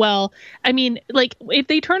right? Well, I mean, like, if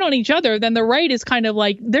they turn on each other, then the right is kind of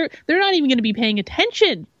like they're not even going to be paying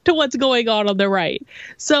attention to what's going on the right.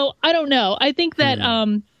 So I don't know. I think that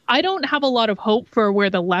I don't have a lot of hope for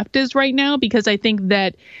where the left is right now, because I think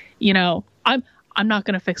that, I'm not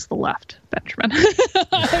going to fix the left, Benjamin.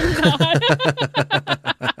 I'm not.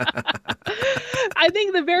 I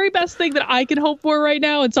think the very best thing that I can hope for right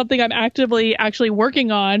now, and something I'm actively actually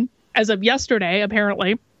working on as of yesterday,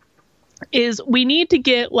 apparently, is we need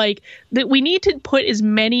to put as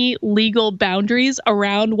many legal boundaries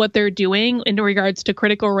around what they're doing in regards to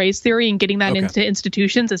critical race theory and getting that into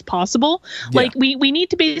institutions as possible. Yeah. Like, we need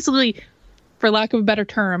to basically, for lack of a better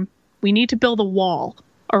term, we need to build a wall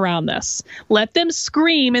around this. Let them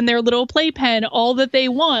scream in their little playpen all that they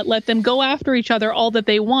want. Let them go after each other all that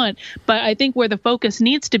they want. But I think where the focus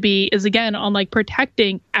needs to be is, again, on like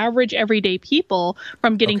protecting average everyday people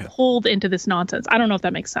from getting pulled into this nonsense. I don't know if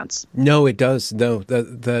that makes sense. No, it does. No,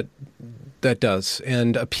 that does.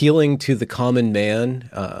 And appealing to the common man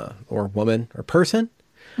or woman or person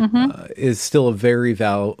is still a very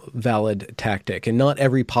valid tactic. And not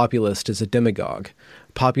every populist is a demagogue.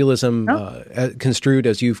 Populism, construed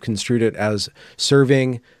as you've construed it, as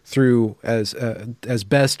serving through as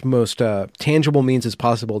best, most tangible means as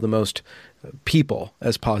possible, the most people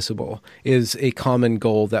as possible, is a common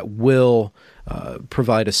goal that will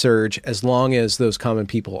provide a surge as long as those common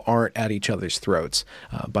people aren't at each other's throats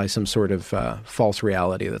by some sort of false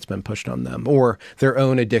reality that's been pushed on them, or their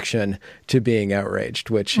own addiction to being outraged,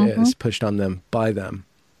 which is pushed on them by them.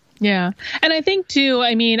 Yeah. And I think, too,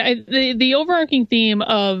 I mean, the overarching theme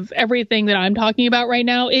of everything that I'm talking about right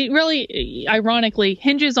now, it really, ironically,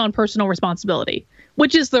 hinges on personal responsibility,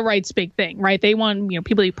 which is the right's big thing, right? They want,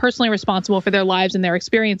 people to be personally responsible for their lives and their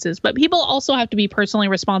experiences, but people also have to be personally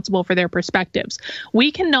responsible for their perspectives.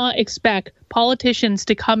 We cannot expect politicians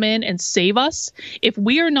to come in and save us if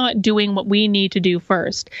we are not doing what we need to do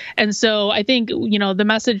first. And so I think, the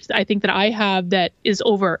message I think that I have that is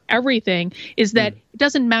over everything is that it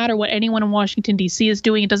doesn't matter what anyone in Washington, D.C. is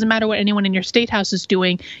doing. It doesn't matter what anyone in your state house is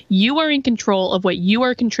doing. You are in control of what you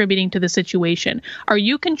are contributing to the situation. Are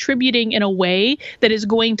you contributing in a way that is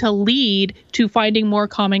going to lead to finding more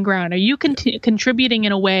common ground? Are you contributing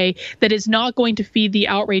in a way that is not going to feed the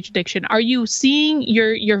outrage addiction? Are you seeing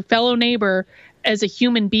your fellow neighbor as a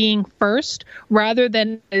human being first, rather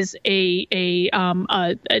than as a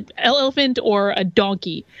elephant or a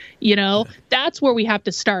donkey? That's where we have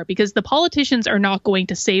to start, because the politicians are not going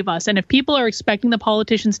to save us. And if people are expecting the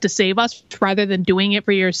politicians to save us rather than doing it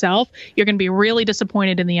for yourself, you're going to be really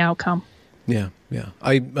disappointed in the outcome. Yeah.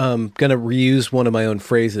 I'm going to reuse one of my own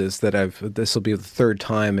phrases that this will be the third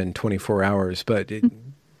time in 24 hours, but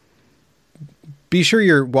be sure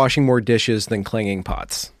you're washing more dishes than clanging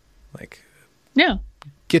pots.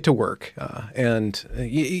 Get to work, and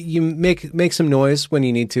you make some noise when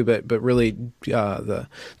you need to, but really the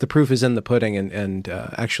proof is in the pudding, and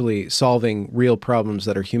actually solving real problems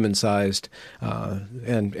that are human sized,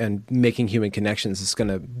 and making human connections is going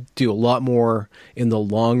to do a lot more in the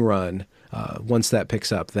long run once that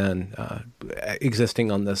picks up than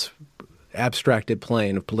existing on this abstracted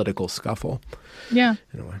plane of political scuffle. Yeah.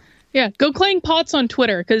 Anyway. Yeah, go clang pots on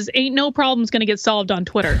Twitter, because ain't no problem's going to get solved on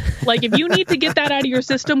Twitter. Like, if you need to get that out of your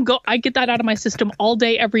system, I get that out of my system all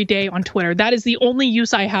day, every day on Twitter. That is the only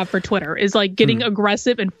use I have for Twitter, is like getting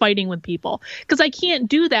aggressive and fighting with people. Because I can't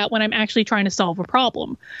do that when I'm actually trying to solve a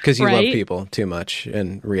problem. Because you love people too much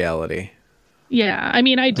in reality. Yeah, I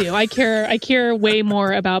mean, I do. I care way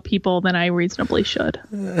more about people than I reasonably should,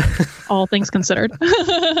 all things considered.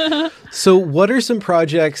 So what are some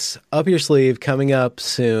projects up your sleeve coming up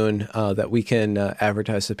soon that we can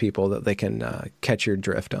advertise to people that they can catch your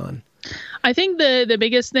drift on? I think the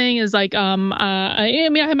biggest thing is like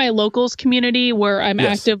I have my locals community where I'm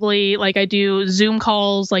actively like I do Zoom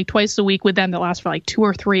calls like twice a week with them that last for like 2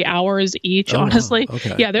 or 3 hours each. Honestly, wow.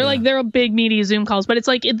 Okay. Yeah, they're a big meaty Zoom calls, but it's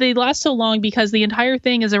like they last so long because the entire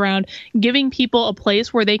thing is around giving people a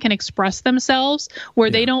place where they can express themselves, where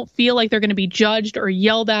they don't feel like they're going to be judged or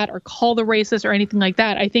yelled at or called a racist or anything like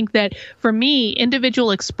that. I think that for me,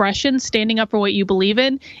 individual expression, standing up for what you believe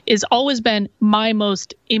in, is always been my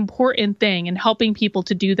most important thing and helping people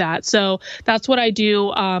to do that. So that's what I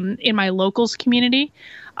do in my locals community.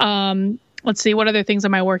 Let's see, what other things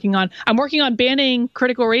am I working on? I'm working on banning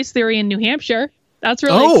critical race theory in New Hampshire. That's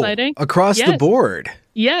really exciting. Across the board.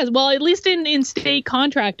 Yes, well, at least in state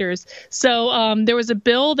contractors. So there was a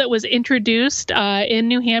bill that was introduced in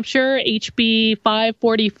New Hampshire, HB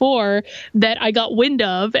 544, that I got wind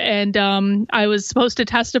of, and I was supposed to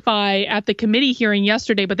testify at the committee hearing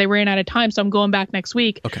yesterday, but they ran out of time, so I'm going back next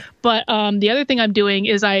week. Okay. But the other thing I'm doing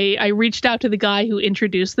is I reached out to the guy who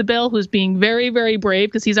introduced the bill, who's being very, very brave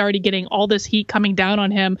because he's already getting all this heat coming down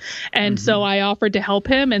on him, and so I offered to help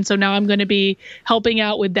him, and so now I'm going to be helping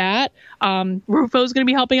out with that. Rufo's going to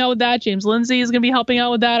be helping out with that. James Lindsay is going to be helping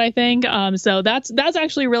out with that, I think. So that's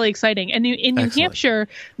actually really exciting. And in New Hampshire,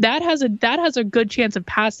 that has a good chance of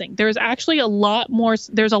passing. There's actually a lot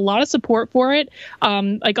of support for it.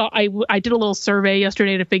 Like I did a little survey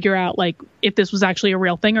yesterday to figure out like if this was actually a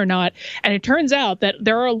real thing or not. And it turns out that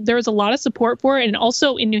there's a lot of support for it. And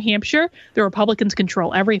also in New Hampshire, the Republicans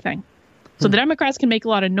control everything. So the Democrats can make a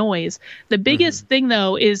lot of noise. The biggest thing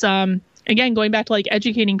though is again, going back to like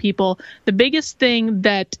educating people, the biggest thing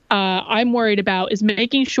that I'm worried about is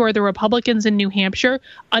making sure the Republicans in New Hampshire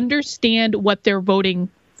understand what they're voting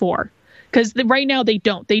for. Because right now they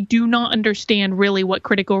don't. They do not understand really what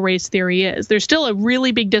critical race theory is. There's still a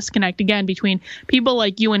really big disconnect, again, between people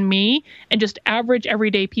like you and me and just average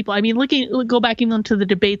everyday people. I mean, go back even to the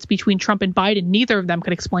debates between Trump and Biden. Neither of them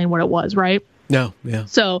could explain what it was, right? No, yeah.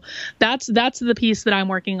 So that's the piece that I'm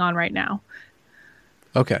working on right now.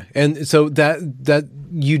 Okay. And so that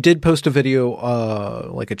you did post a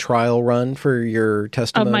video, like a trial run for your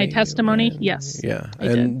testimony? Of my testimony? Right? Yes. Yeah.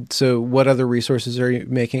 And so what other resources are you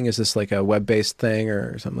making? Is this like a web-based thing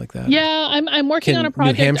or something like that? Yeah, I'm working on a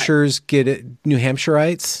project. New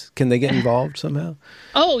Hampshireites, can they get involved somehow?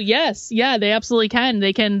 Oh, yes. Yeah, they absolutely can.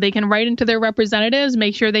 They can write into their representatives,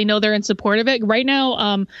 make sure they know they're in support of it. Right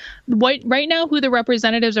now, who the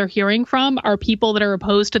representatives are hearing from are people that are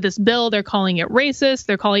opposed to this bill. They're calling it racist.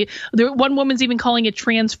 One woman's even calling it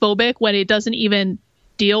transphobic when it doesn't even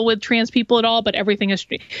deal with trans people at all. But when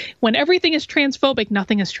everything is transphobic,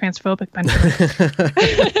 nothing is transphobic, Benjamin.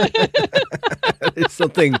 There's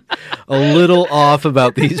something a little off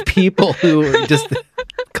about these people who just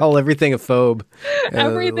call everything a phobe.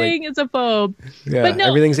 Everything is a phobe. Yeah, but no,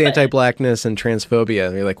 everything's anti-blackness and transphobia.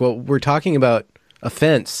 And you're like, well, we're talking about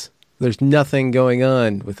offense. There's nothing going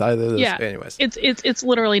on with either of those. Yeah, anyways, it's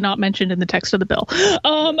literally not mentioned in the text of the bill.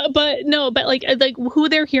 But like who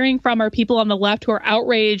they're hearing from are people on the left who are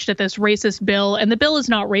outraged at this racist bill, and the bill is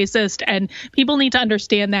not racist, and people need to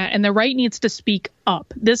understand that, and the right needs to speak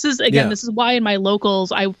up. This is why in my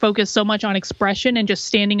locals I focus so much on expression and just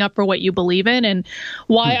standing up for what you believe in, and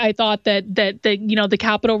why I thought that the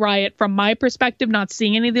Capitol riot, from my perspective, not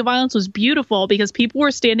seeing any of the violence, was beautiful because people were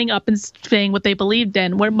standing up and saying what they believed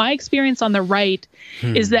in. Where my experience on the right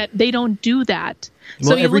is that they don't do that.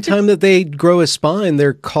 Well, so every time that they grow a spine,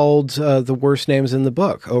 they're called the worst names in the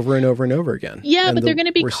book over and over and over again. Yeah, but they're going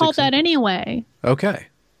to be called that anyway. Okay.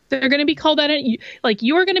 They're going to be called that. Like,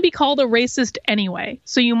 you are going to be called a racist anyway.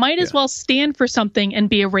 So you might as well stand for something and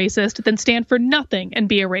be a racist than stand for nothing and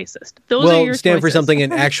be a racist. Those are your stand choices. For something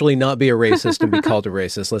and actually not be a racist and be called a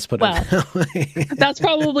racist. Let's put it that way. That's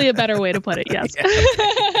probably a better way to put it, yes.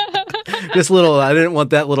 I didn't want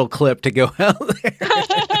that little clip to go out there.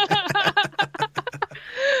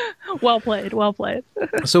 Well played.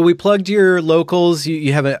 So we plugged your locals.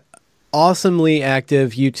 You have an awesomely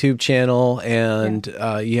active YouTube channel, and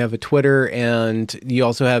you have a Twitter, and you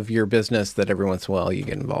also have your business that every once in a while you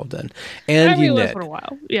get involved in. And every you once knit. in a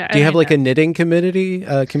while. Yeah. Do you have like a knitting community?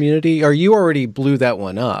 Or you already blew that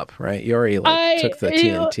one up, right? You already took the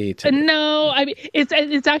TNT to No, I mean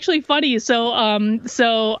it's actually funny. So I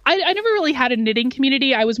never really had a knitting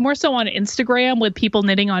community. I was more so on Instagram with people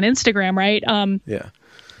knitting on Instagram, right? Yeah.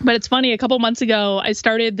 But it's funny, a couple months ago, I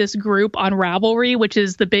started this group on Ravelry, which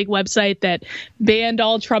is the big website that banned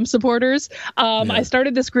all Trump supporters. I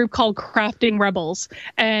started this group called Crafting Rebels.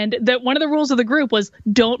 And one of the rules of the group was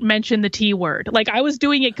don't mention the T word. Like, I was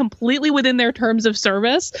doing it completely within their terms of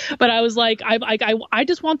service. But I was like, I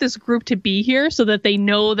just want this group to be here so that they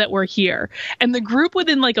know that we're here. And the group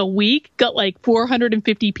within like a week got like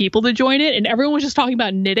 450 people to join it. And everyone was just talking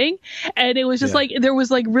about knitting. And it was just like, there was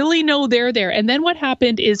like really no there. And then what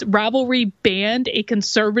happened is Ravelry banned a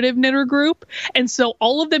conservative knitter group, and so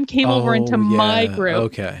all of them came over into my group.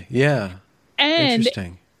 Okay, yeah, and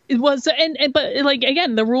interesting. It was, but like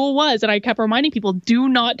again, the rule was, and I kept reminding people, do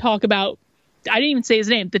not talk about. I didn't even say his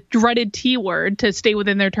name, the dreaded T word, to stay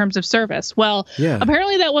within their terms of service. Well,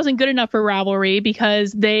 apparently that wasn't good enough for Ravelry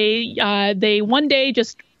because they one day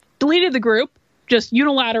just deleted the group. Just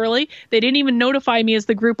unilaterally. They didn't even notify me as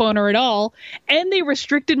the group owner at all. And they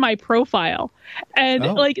restricted my profile. And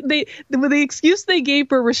the excuse they gave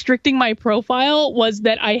for restricting my profile was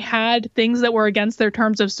that I had things that were against their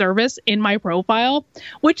terms of service in my profile,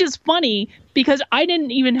 which is funny because I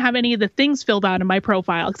didn't even have any of the things filled out in my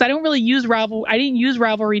profile because I don't really use Ravelry. I didn't use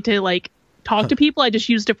Ravelry to like talk to people. I just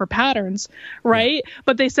used it for patterns, right?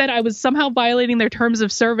 But they said I was somehow violating their terms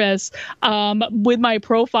of service with my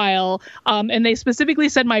profile. And they specifically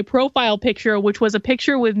said my profile picture, which was a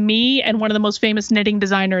picture with me and one of the most famous knitting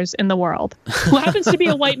designers in the world, who happens to be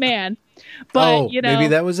a white man. But you know, maybe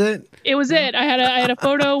that was it. It was it. I had a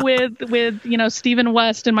photo with Stephen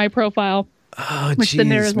West in my profile, which the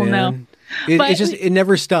knitters will know. It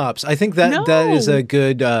never stops. I think that is a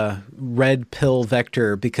good red pill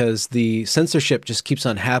vector because the censorship just keeps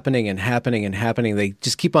on happening and happening and happening. They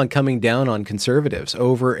just keep on coming down on conservatives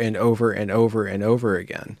over and over and over and over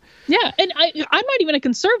again. Yeah, and I'm not even a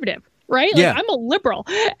conservative. Right? Like, I'm a liberal.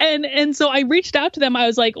 And so I reached out to them. I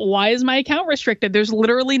was like, why is my account restricted? There's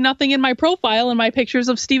literally nothing in my profile and my pictures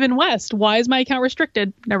of Stephen West. Why is my account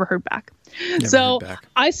restricted? Never heard back.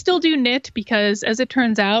 I still do knit because, as it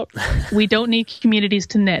turns out, we don't need communities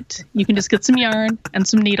to knit. You can just get some yarn and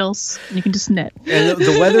some needles, and you can just knit. And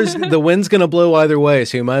the wind's going to blow either way,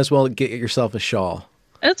 so you might as well get yourself a shawl.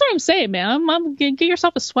 That's what I'm saying, man. Get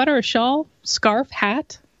yourself a sweater, a shawl, scarf,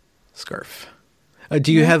 hat. Scarf.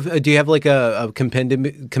 Do you have like a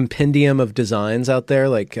compendium of designs out there,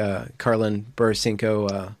 like Carlin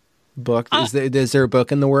Borisenko book? Is there a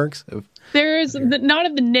book in the works? There's not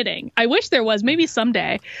of the knitting. I wish there was, maybe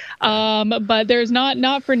someday, but there's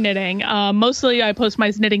not for knitting. Mostly I post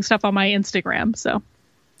my knitting stuff on my Instagram. So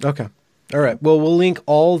okay. All right. Well, we'll link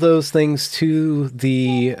all those things to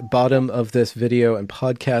the bottom of this video and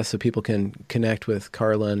podcast so people can connect with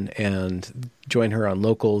Carlin and join her on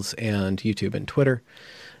Locals and YouTube and Twitter.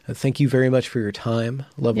 Thank you very much for your time.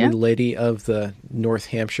 Lovely lady of the North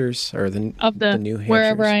Hampshires or the New Hampshires.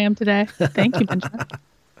 Wherever I am today. Thank you, Benjamin.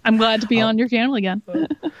 I'm glad to be on your channel again.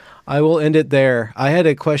 I will end it there. I had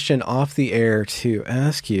a question off the air to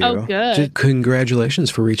ask you. Oh, good. Congratulations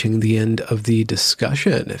for reaching the end of the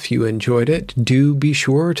discussion. If you enjoyed it, do be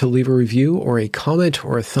sure to leave a review or a comment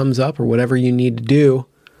or a thumbs up or whatever you need to do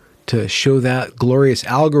to show that glorious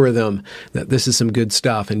algorithm that this is some good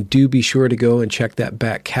stuff. And do be sure to go and check that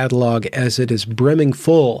back catalog as it is brimming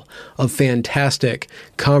full of fantastic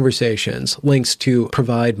conversations. Links to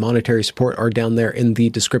provide monetary support are down there in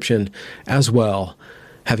the description as well.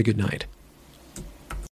 Have a good night.